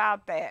anything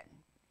about that.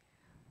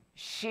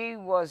 She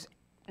was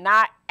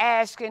not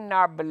asking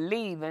nor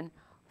believing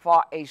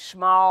for a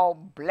small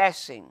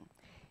blessing.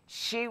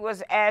 She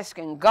was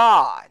asking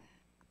God,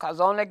 because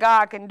only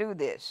God can do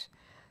this,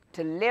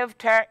 to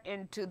lift her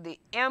into the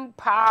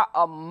empire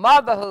of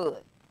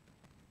motherhood.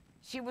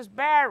 She was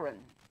barren.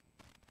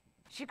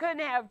 She couldn't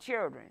have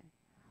children.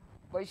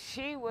 But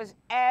she was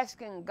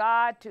asking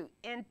God to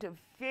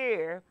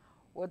interfere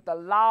with the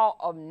law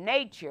of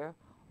nature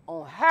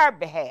on her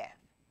behalf.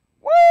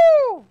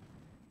 Woo!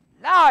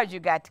 Lord, you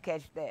got to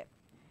catch that.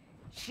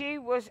 She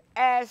was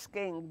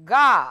asking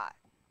God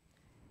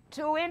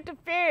to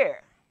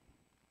interfere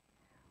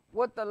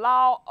with the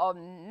law of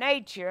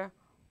nature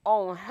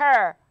on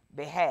her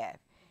behalf.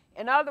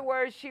 In other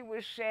words, she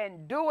was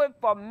saying, do it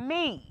for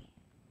me.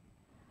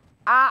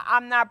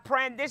 I'm not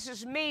praying. This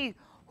is me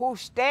who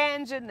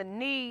stands in the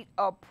need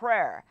of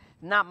prayer.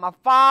 Not my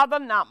father,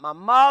 not my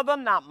mother,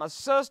 not my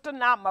sister,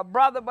 not my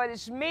brother, but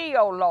it's me,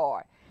 oh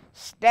Lord,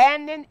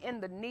 standing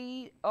in the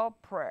need of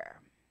prayer.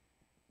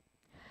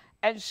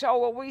 And so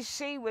what we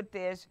see with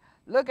this,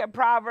 look at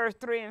Proverbs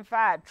 3 and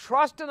 5.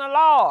 Trust in the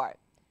Lord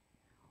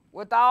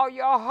with all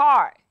your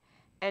heart,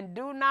 and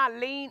do not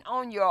lean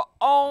on your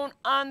own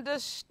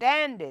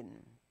understanding.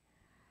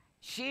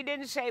 She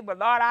didn't say, but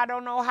Lord, I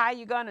don't know how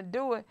you're going to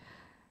do it.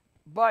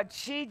 But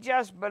she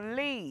just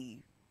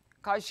believed,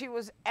 because she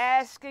was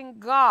asking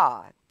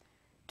God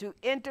to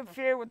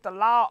interfere with the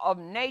law of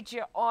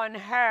nature on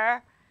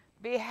her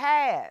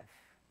behalf.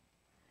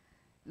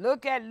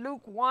 Look at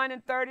Luke 1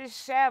 and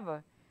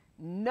 37.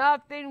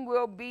 Nothing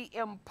will be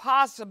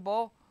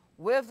impossible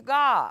with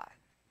God.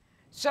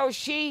 So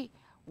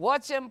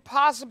what's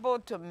impossible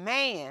to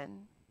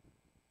man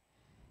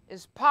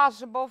is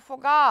possible for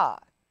God.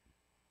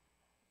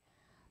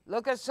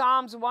 Look at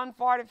Psalms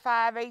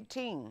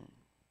 145:18.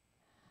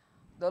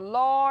 The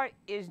Lord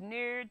is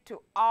near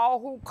to all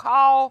who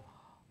call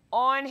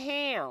on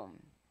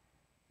him,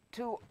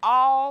 to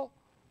all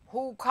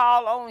who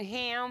call on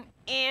him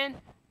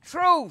in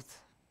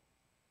truth.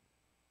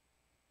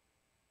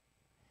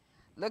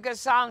 Look at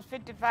Psalms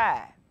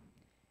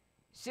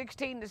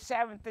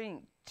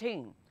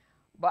 55:16-17.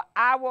 But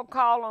I will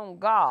call on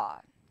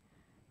God,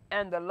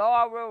 and the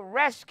Lord will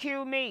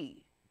rescue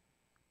me.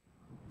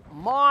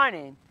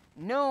 Morning,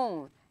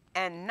 noon,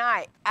 and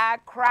night I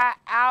cry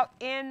out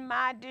in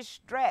my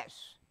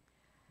distress,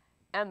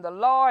 and the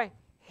Lord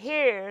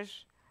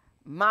hears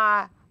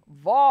my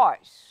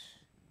voice.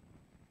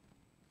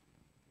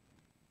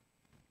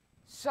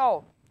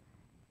 So,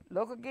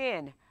 look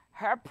again.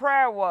 Her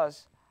prayer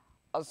was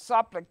a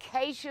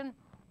supplication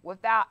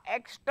without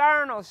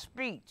external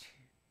speech.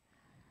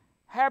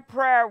 Her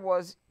prayer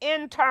was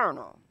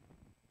internal.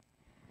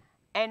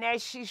 And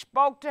as she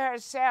spoke to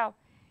herself,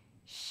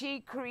 she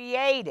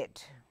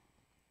created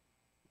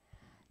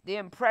the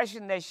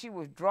impression that she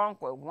was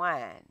drunk with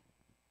wine.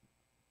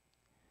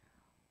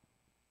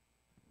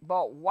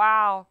 But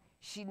while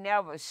she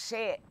never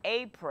said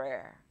a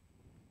prayer,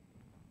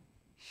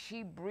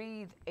 she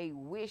breathed a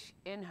wish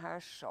in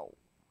her soul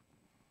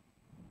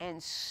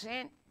and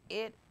sent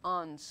it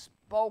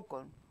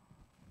unspoken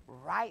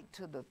right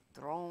to the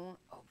throne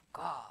of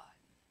God.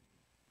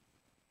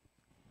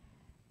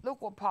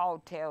 Look what Paul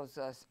tells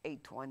us,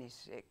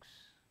 8:26.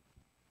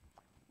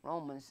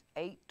 Romans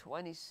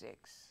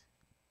 8:26.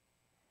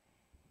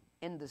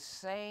 In the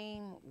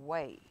same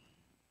way,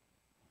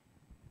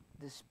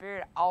 the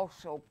Spirit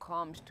also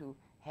comes to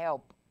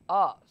help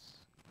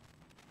us,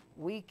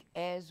 weak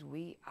as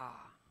we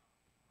are.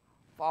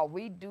 For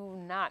we do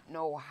not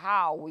know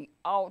how we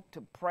ought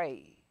to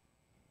pray.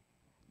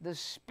 The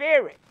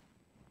Spirit,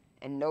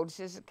 and notice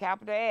it's a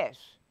capital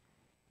S,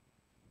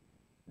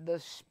 the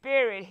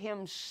Spirit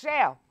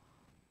himself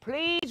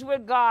pleads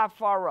with God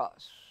for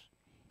us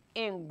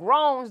in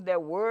groans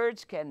that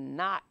words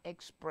cannot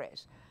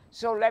express.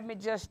 So let me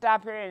just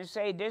stop here and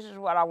say, this is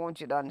what I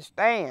want you to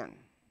understand.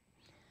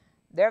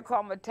 There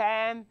come a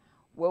time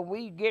when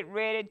we get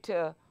ready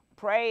to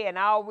pray and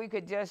all we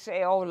could just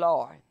say, oh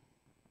Lord.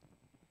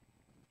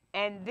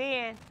 And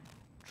then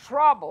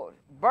troubled,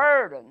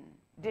 burdened,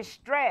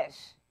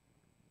 distress.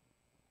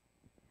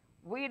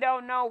 We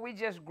don't know, we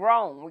just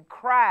groan, we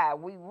cry,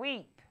 we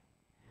weep.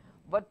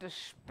 But the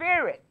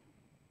Spirit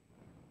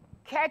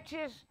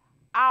catches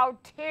our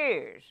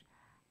tears,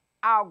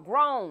 our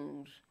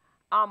groans,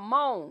 our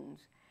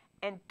moans,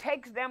 and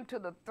takes them to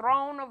the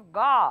throne of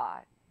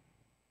God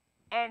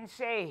and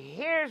say,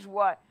 here's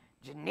what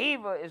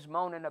Geneva is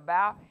moaning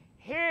about.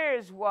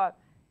 Here's what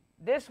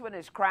this one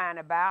is crying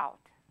about.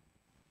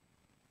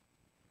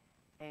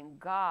 And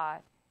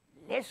God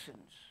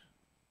listens.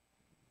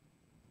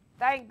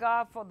 Thank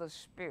God for the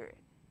Spirit.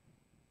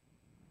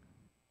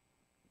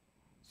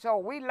 So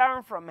we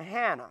learn from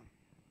Hannah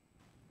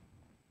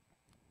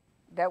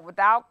that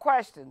without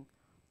question,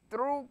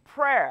 through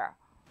prayer,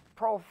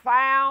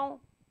 profound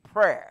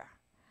prayer,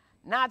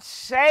 not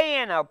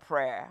saying a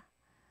prayer,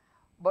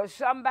 but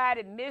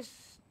somebody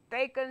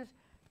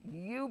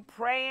You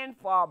praying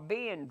for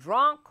being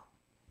drunk?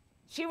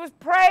 She was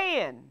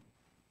praying.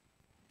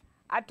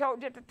 I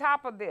told you at the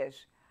top of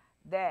this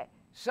that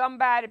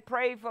somebody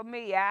prayed for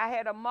me. I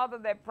had a mother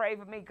that prayed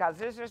for me because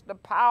this is the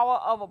power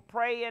of a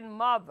praying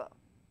mother.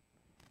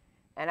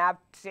 And I've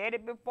said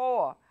it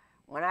before.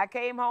 When I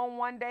came home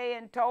one day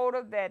and told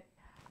her that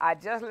I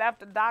just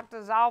left the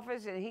doctor's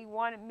office and he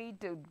wanted me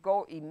to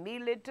go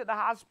immediately to the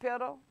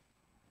hospital,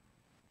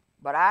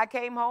 but I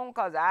came home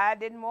because I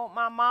didn't want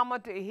my mama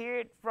to hear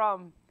it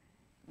from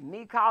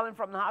me calling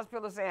from the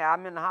hospital saying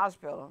I'm in the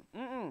hospital.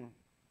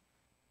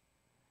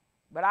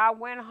 But I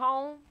went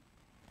home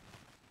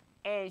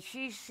and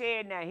she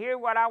said, now here's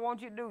what I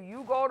want you to do.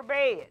 You go to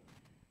bed.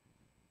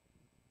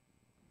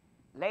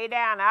 Lay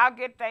down. I'll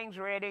get things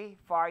ready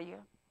for you.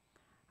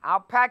 I'll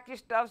pack your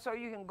stuff so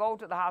you can go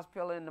to the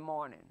hospital in the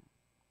morning.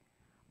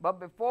 But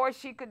before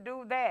she could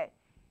do that,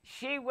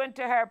 she went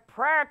to her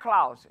prayer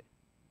closet.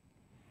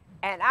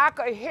 And I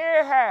could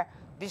hear her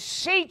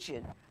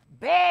beseeching,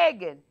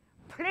 begging,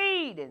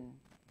 pleading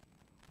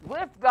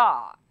with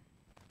God.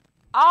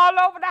 All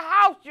over the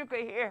house you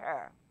could hear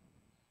her.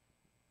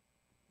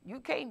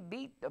 You can't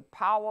beat the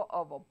power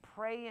of a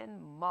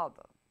praying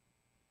mother.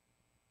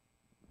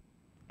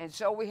 And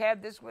so we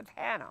have this with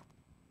Hannah.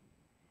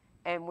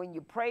 And when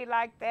you pray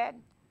like that,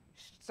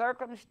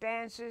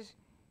 circumstances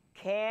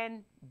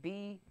can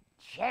be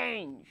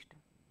changed.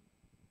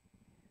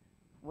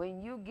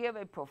 When you give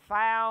a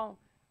profound,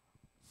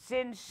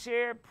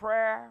 sincere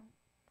prayer,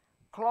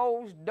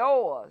 closed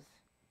doors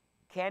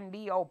can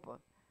be opened.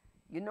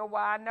 You know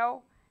why I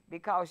know?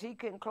 Because he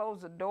can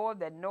close a door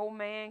that no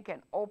man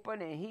can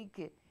open, and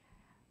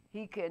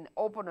he can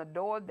open a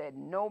door that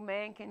no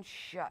man can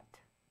shut.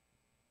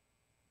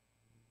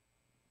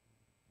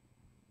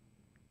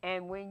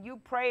 And when you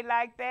pray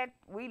like that,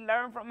 we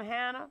learn from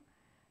Hannah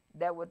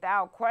that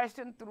without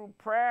question, through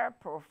prayer,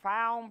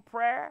 profound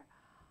prayer,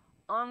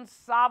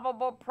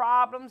 unsolvable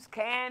problems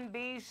can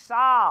be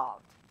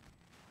solved.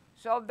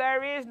 So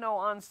there is no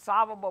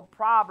unsolvable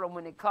problem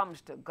when it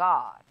comes to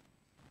God.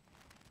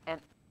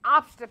 And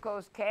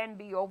obstacles can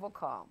be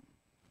overcome.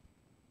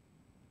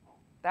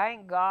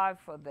 Thank God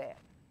for that.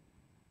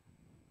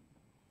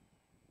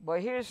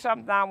 But here's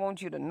something I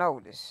want you to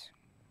notice.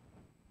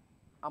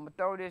 I'm going to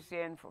throw this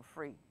in for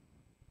free.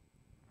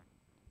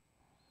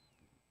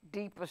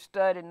 Deeper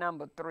study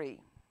number 3.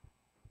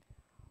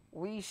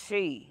 We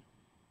see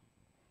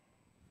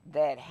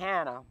that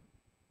Hannah,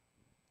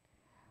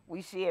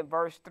 we see in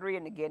verse 3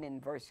 and again in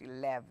verse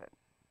 11,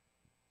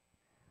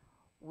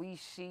 we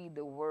see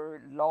the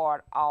word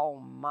Lord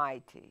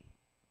Almighty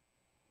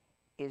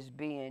is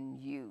being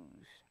used.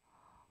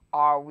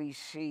 Or we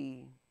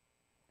see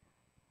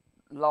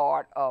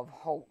Lord of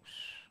hosts.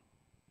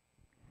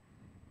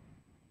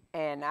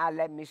 And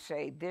let me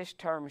say, this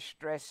term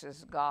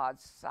stresses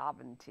God's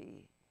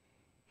sovereignty,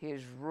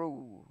 his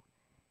rule,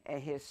 and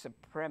his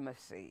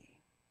supremacy,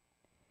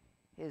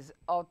 his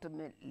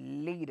ultimate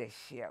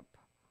leadership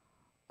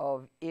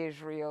of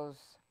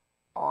Israel's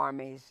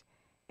armies,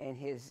 and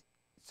his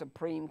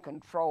supreme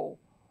control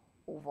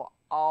over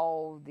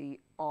all the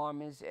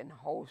armies and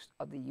hosts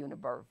of the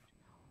universe,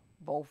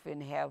 both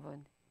in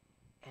heaven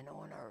and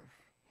on earth.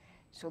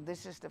 So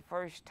this is the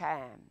first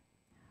time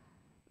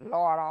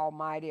Lord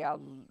Almighty,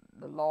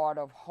 the Lord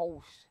of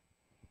hosts,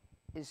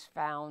 is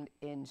found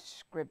in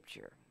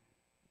Scripture.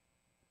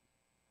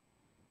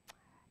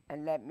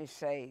 And let me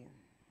say,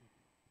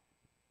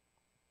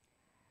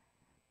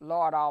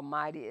 Lord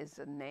Almighty is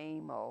the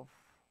name of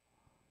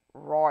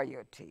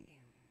royalty,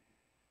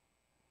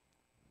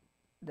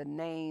 the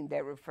name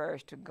that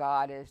refers to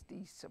God as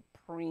the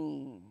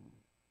supreme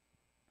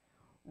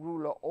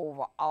ruler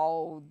over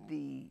all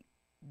the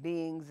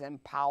beings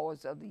and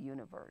powers of the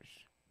universe.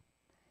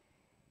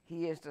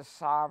 He is the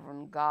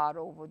sovereign God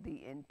over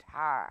the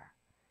entire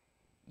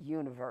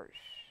universe.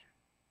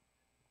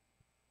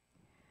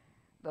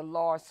 The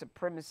Lord's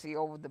supremacy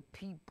over the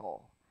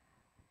people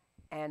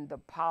and the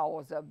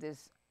powers of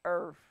this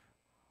earth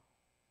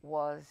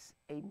was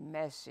a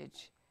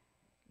message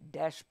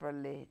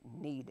desperately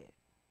needed.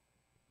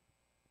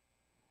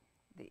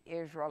 The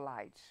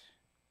Israelites,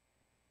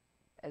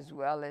 as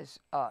well as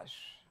us,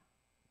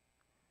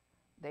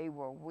 they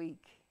were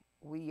weak.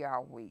 We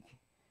are weak.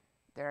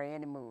 Their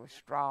enemy was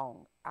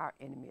strong. Our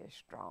enemy is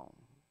strong.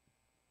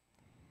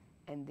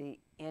 And the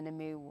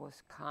enemy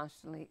was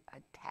constantly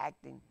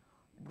attacking,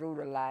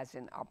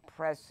 brutalizing,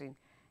 oppressing,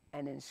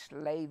 and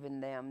enslaving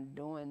them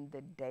during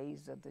the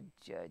days of the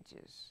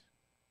judges.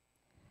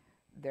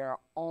 Their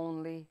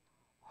only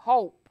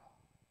hope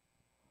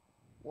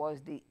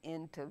was the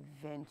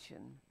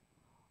intervention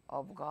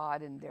of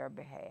God in their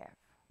behalf,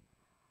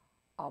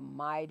 a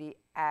mighty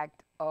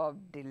act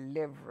of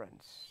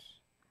deliverance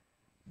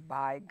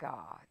by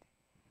God.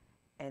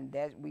 And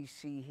that we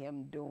see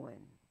him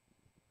doing.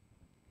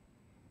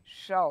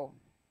 So,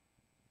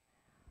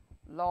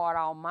 Lord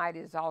Almighty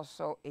is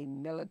also a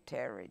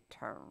military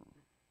term.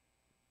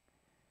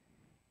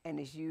 And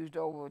it's used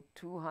over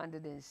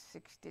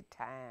 260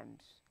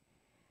 times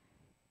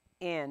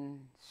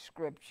in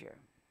Scripture.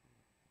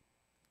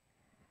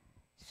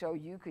 so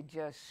you could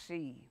just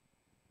see.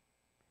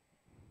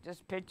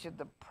 Just picture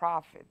the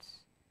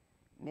prophets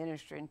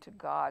ministering to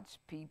God's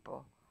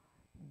people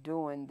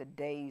during the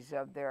days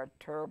of their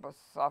terrible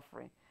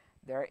suffering,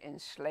 their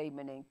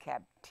enslavement and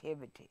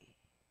captivity.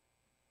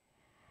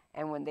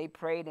 And when they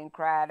prayed and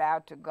cried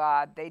out to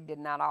God, they did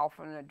not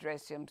often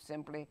address him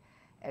simply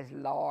as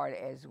Lord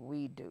as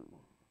we do.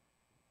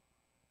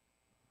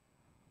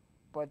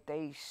 But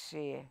they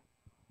said,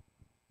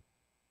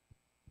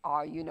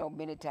 or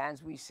many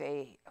times we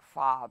say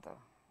Father,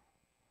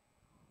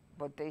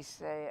 but they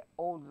say,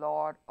 O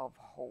Lord of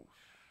hosts,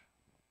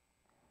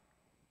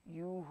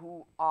 you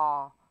who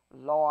are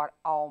Lord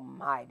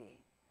Almighty,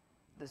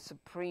 the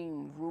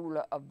supreme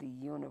ruler of the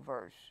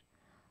universe,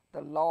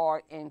 the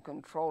Lord in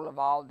control of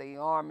all the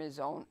armies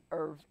on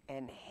earth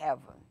and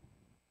heaven.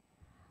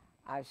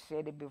 I've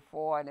said it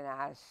before and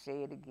I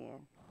say it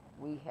again.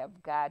 We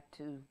have got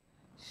to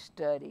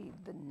study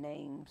the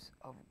names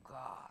of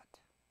God,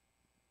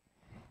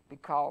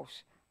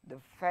 because the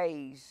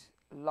phrase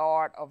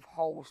Lord of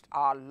hosts,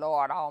 our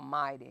Lord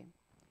Almighty,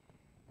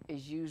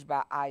 is used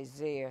by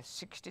Isaiah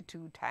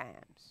 62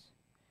 times,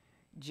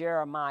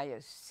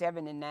 Jeremiah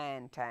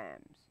 79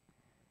 times,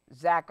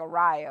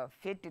 Zechariah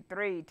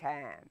 53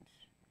 times,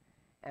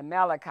 and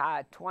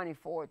Malachi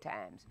 24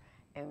 times.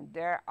 And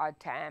there are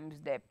times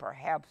that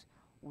perhaps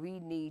we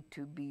need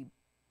to be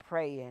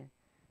praying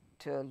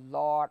to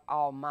Lord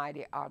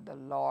Almighty or the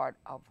Lord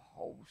of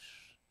hosts,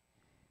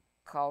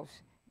 because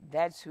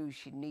that's who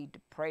she need to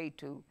pray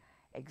to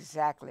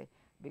exactly,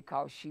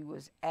 because she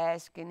was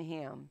asking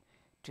him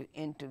to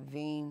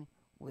intervene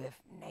with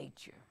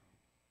nature.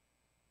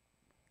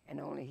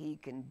 And only he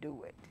can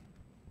do it.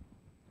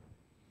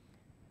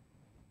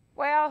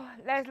 Well,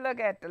 let's look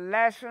at the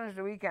lessons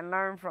that we can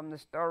learn from the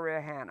story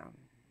of Hannah.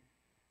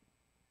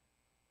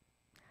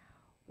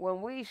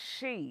 When we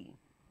see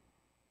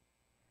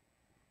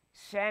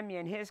Samuel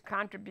and his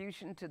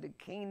contribution to the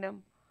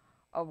kingdom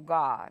of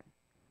God,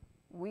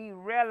 we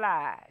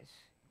realize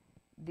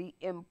the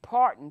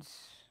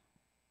importance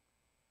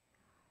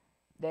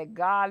that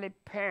godly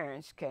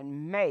parents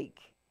can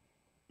make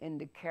in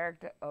the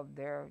character of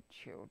their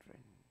children.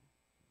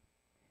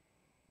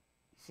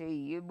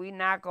 See, we're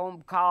not going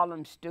to call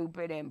them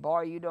stupid and,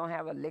 boy, you don't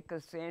have a lick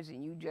of sense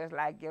and you just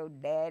like your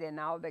dad and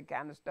all that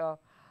kind of stuff.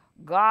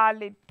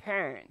 Godly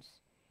parents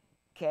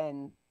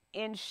can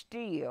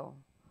instill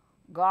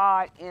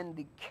God in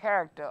the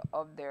character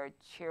of their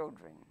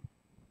children.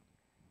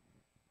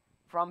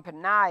 From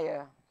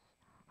Peninnah's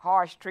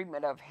harsh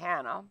treatment of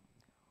Hannah,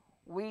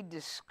 we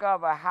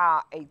discover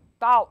how a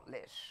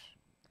thoughtless,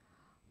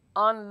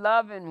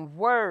 unloving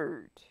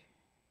word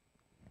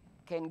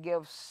can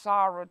give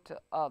sorrow to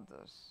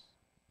others.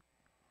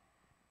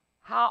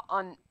 How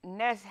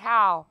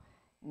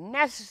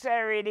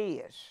necessary it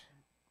is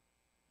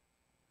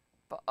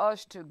for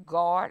us to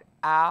guard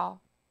our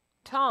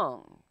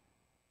tongue.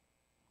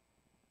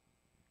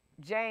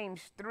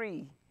 James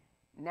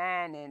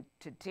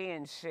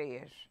 3:9-10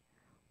 says,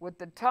 with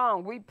the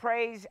tongue we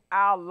praise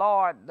our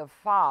Lord the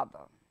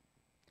Father,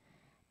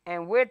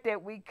 and with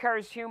it we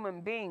curse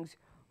human beings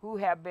who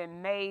have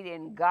been made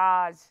in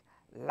God's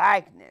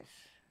likeness.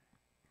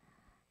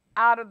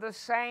 Out of the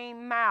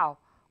same mouth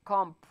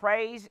come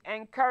praise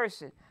and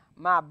cursing.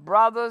 My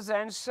brothers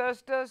and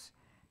sisters,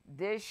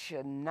 this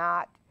should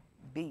not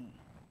be.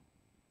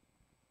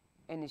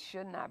 And it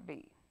should not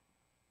be.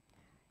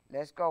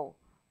 Let's go.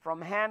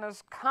 From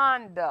Hannah's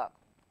conduct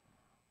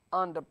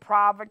under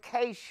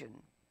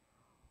provocation,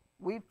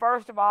 we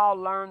first of all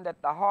learn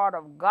that the heart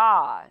of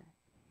God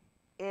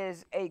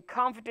is a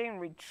comforting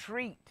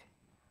retreat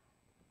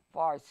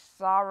for a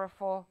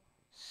sorrowful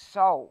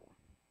soul.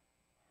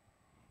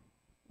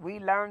 We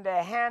learn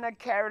that Hannah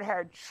carried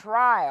her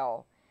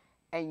trial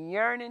and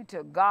yearning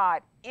to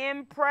God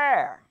in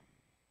prayer.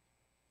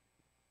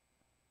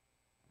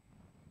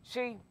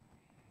 See,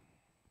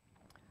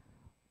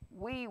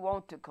 we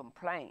want to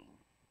complain.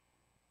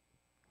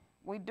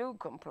 We do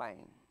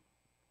complain.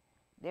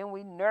 Then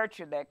we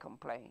nurture that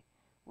complaint.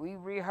 We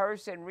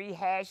rehearse and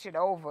rehash it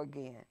over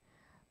again.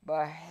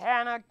 But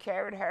Hannah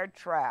carried her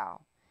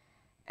trial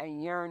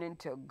and yearning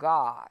to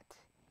God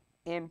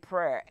in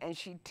prayer. And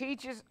she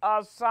teaches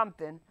us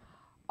something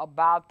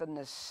about the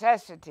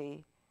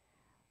necessity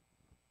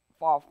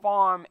for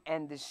form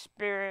and the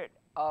spirit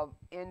of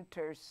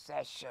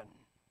intercession.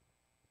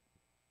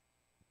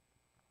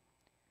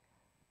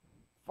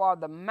 For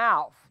the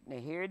mouth, now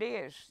here it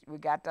is, we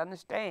got to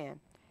understand,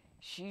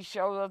 she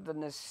shows us the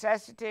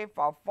necessity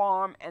for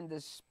form and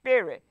the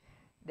spirit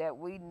that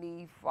we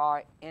need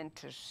for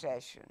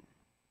intercession.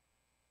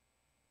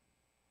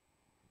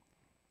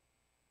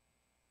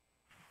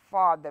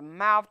 For the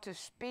mouth to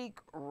speak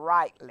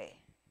rightly,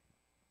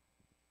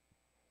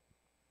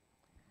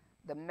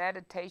 the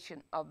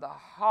meditation of the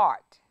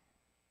heart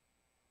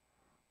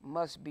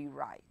must be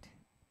right.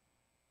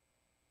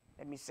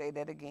 Let me say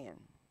that again.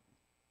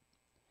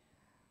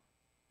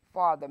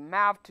 For the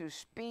mouth to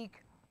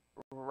speak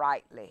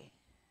rightly,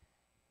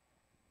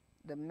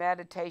 the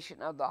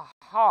meditation of the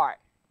heart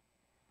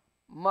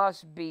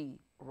must be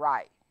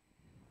right.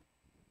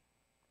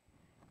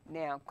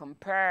 Now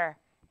compare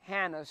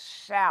Hannah's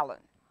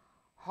silent,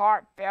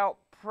 heartfelt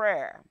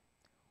prayer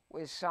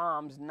with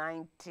Psalms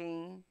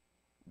 19,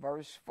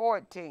 verse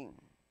 14.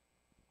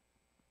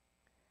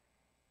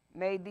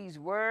 May these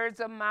words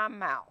of my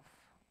mouth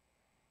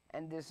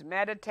and this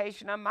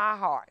meditation of my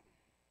heart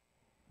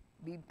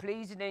be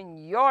pleasing in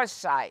your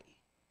sight,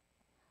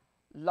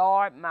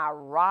 Lord, my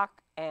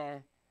rock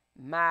and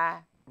my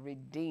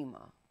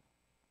redeemer.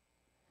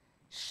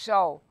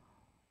 So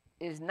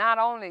it's not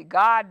only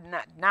God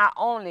not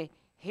only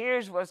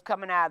hears what's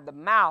coming out of the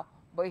mouth,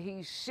 but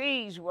he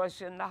sees what's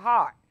in the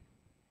heart.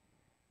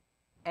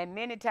 And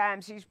many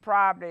times he's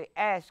probably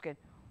asking,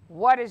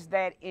 what is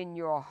that in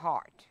your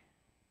heart?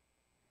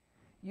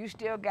 You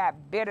still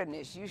got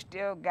bitterness. You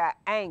still got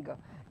anger.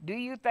 Do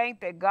you think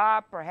that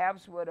God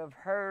perhaps would have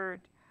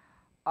heard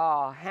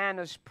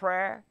Hannah's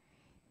prayer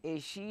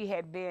if she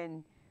had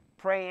been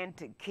praying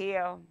to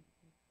kill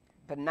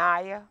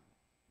Peninnah?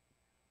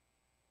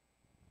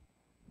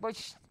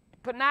 But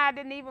Peninnah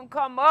didn't even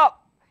come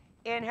up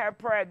in her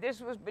prayer. This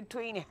was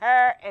between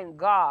her and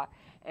God.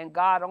 And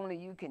God, only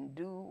you can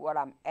do what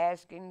I'm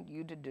asking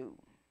you to do.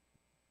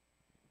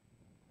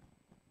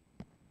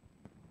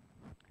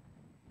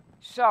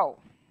 So,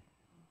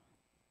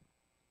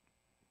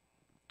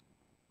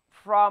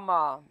 from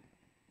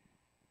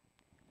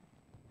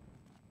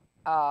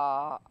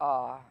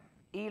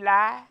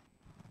Eli,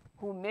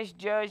 who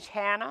misjudged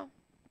Hannah,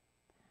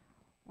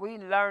 we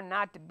learn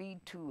not to be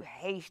too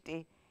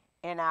hasty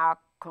in our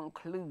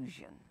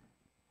conclusion.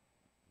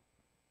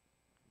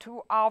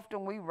 Too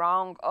often we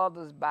wrong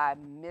others by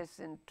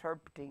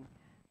misinterpreting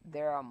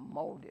their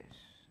motives.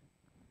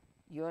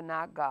 You're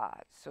not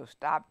God, so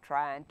stop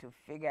trying to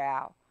figure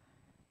out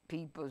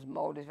people's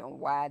motives and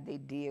why they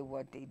did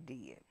what they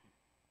did.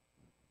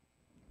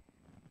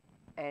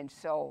 And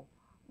so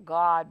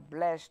God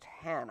blessed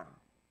Hannah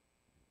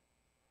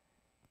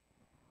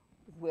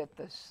with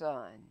a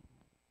son.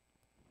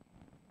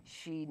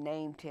 She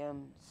named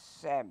him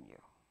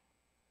Samuel.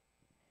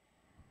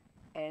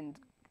 And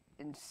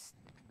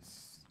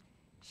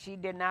she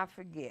did not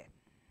forget.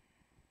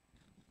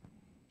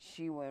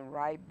 She went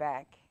right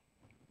back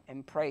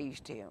and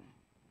praised him.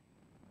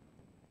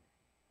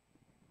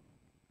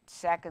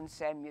 2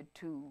 Samuel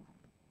 2,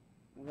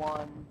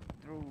 1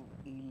 through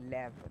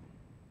 11.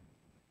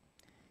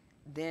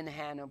 Then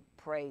Hannah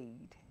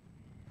prayed,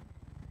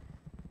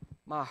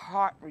 my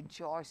heart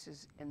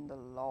rejoices in the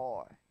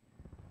Lord.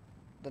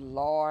 The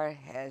Lord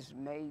has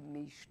made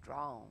me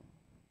strong.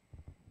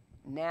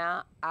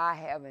 Now I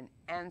have an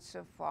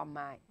answer for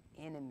my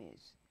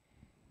enemies.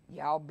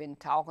 Y'all been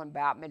talking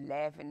about me,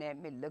 laughing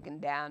at me, looking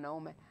down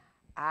on me.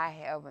 I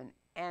have an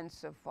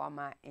answer for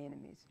my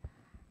enemies.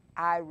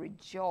 I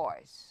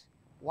rejoice.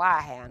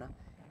 Why, Hannah?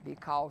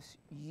 Because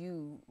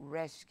you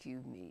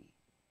rescued me.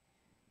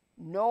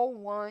 No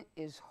one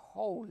is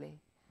holy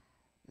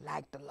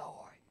like the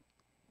Lord.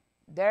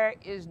 There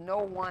is no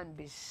one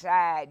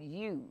beside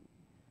you.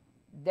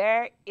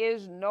 There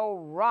is no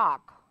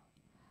rock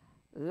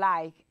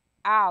like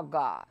our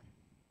God.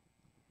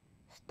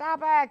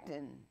 Stop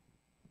acting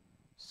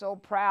so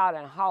proud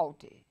and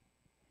haughty.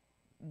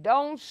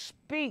 Don't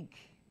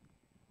speak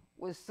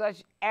with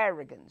such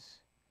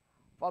arrogance,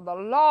 for the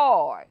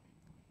Lord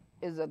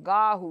is a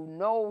God who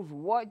knows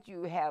what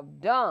you have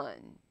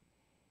done.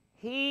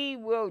 He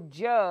will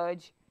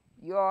judge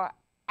your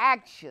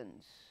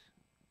actions.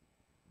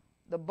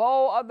 The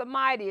bow of the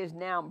mighty is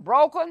now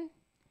broken,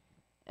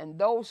 and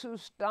those who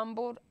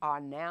stumbled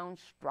are now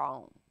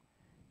strong.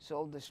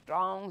 So the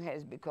strong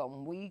has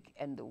become weak,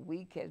 and the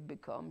weak has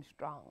become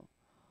strong.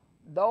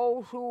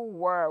 Those who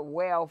were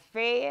well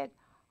fed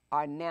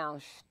are now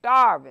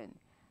starving,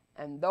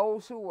 and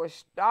those who were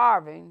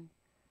starving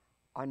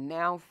are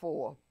now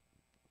full.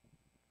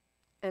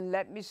 And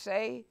let me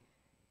say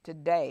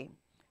today,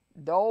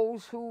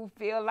 those who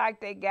feel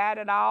like they got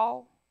it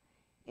all,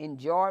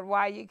 enjoy it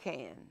while you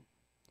can,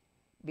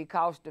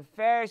 because the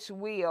Ferris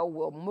wheel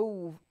will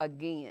move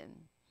again.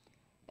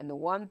 And the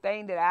one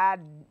thing that I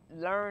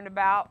learned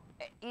about,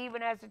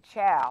 even as a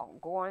child,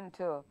 going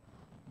to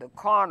the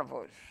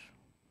carnivals,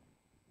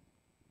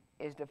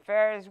 is the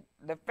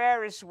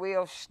Ferris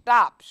wheel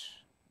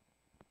stops.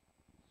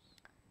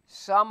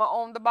 Some are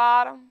on the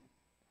bottom,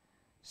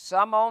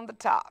 some on the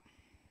top.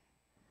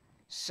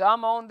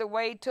 Some on the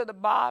way to the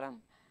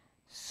bottom,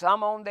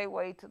 some on their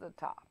way to the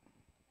top.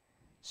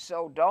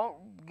 So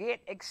don't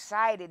get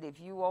excited if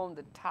you on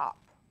the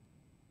top,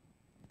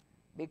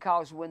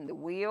 because when the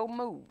wheel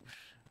moves,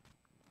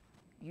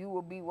 you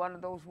will be one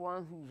of those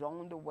ones who's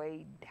on the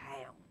way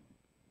down.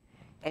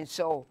 And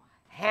so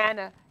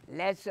Hannah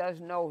lets us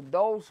know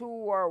those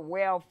who were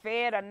well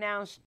fed are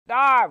now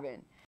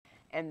starving,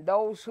 and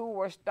those who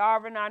were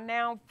starving are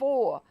now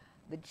full.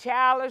 The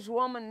childless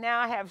woman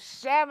now have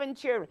 7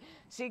 children.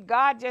 See,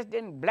 God just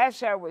didn't bless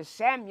her with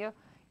Samuel.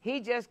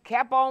 He just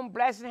kept on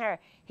blessing her.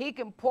 He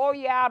can pour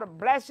you out a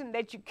blessing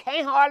that you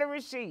can't hardly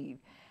receive.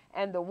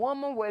 And the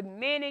woman with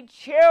many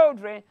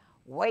children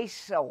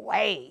wastes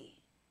away.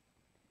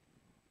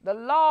 The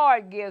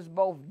Lord gives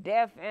both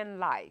death and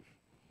life.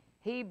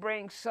 He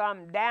brings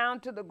some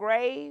down to the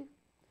grave,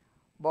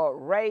 but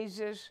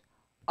raises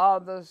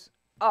others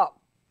up.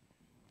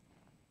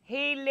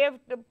 He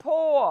lifts the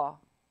poor.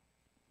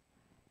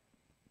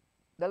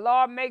 The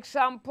Lord makes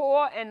some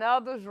poor and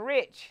others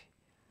rich,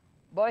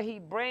 but he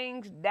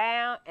brings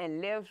down and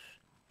lifts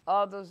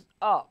others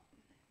up.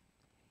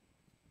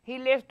 He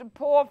lifts the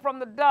poor from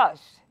the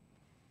dust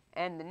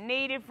and the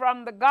needy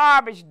from the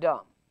garbage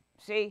dump.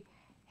 See,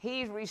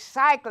 he's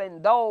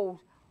recycling those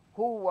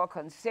who were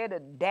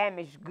considered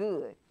damaged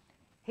goods.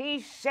 He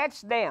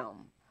sets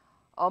them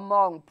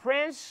among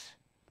princes,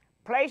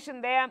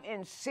 placing them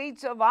in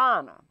seats of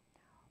honor.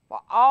 For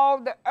all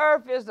the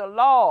earth is the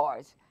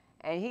Lord's,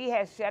 and he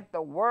has set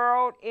the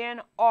world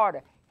in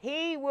order.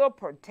 He will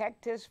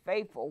protect his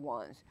faithful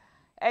ones.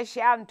 That's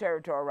shouting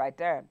territory right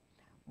there.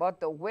 But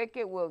the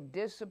wicked will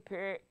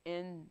disappear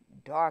in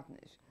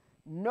darkness.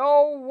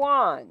 No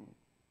one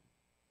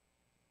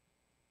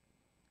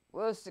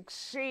will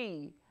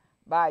succeed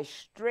by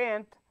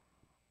strength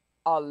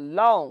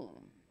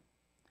alone.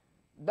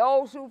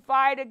 Those who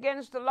fight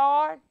against the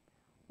Lord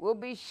will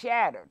be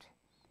shattered.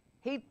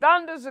 He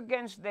thunders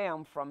against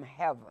them from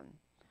heaven.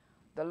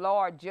 The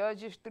Lord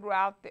judges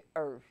throughout the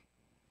earth.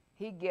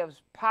 He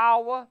gives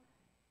power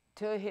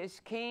to his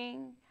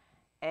king,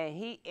 and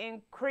he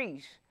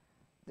increased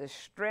the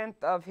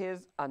strength of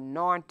his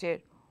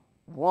anointed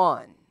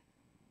one.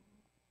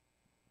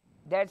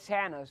 That's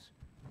Hannah's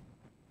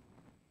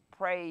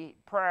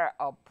prayer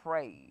of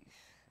praise.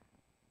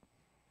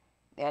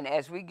 And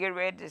as we get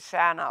ready to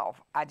sign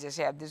off, I just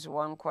have this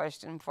one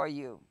question for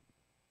you.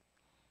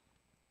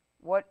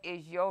 What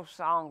is your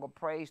song of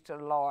praise to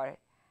the Lord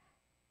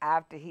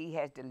after he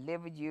has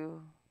delivered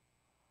you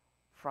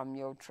from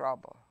your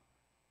trouble?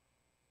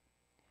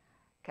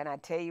 Can I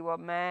tell you what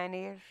mine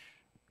is?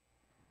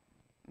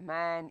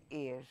 Mine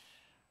is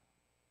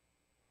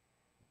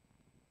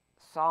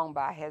a song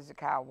by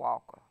Hezekiah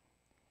Walker.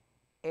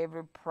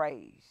 Every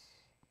praise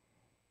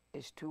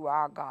is to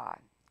our God.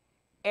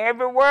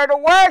 Every word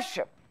of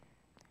worship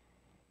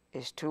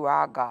is to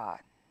our God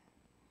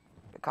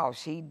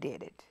because he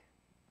did it.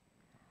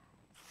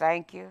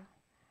 Thank you.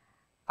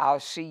 I'll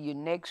see you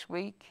next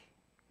week.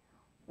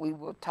 We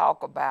will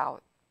talk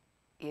about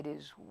it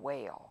is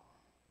well.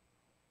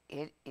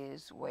 It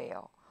is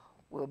well.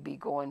 We'll be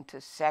going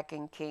to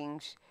 2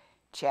 Kings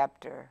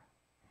chapter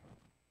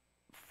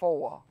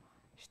 4,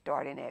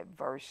 starting at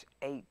verse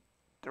 8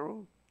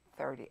 through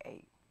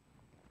 38.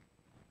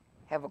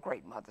 Have a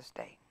great Mother's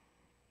Day.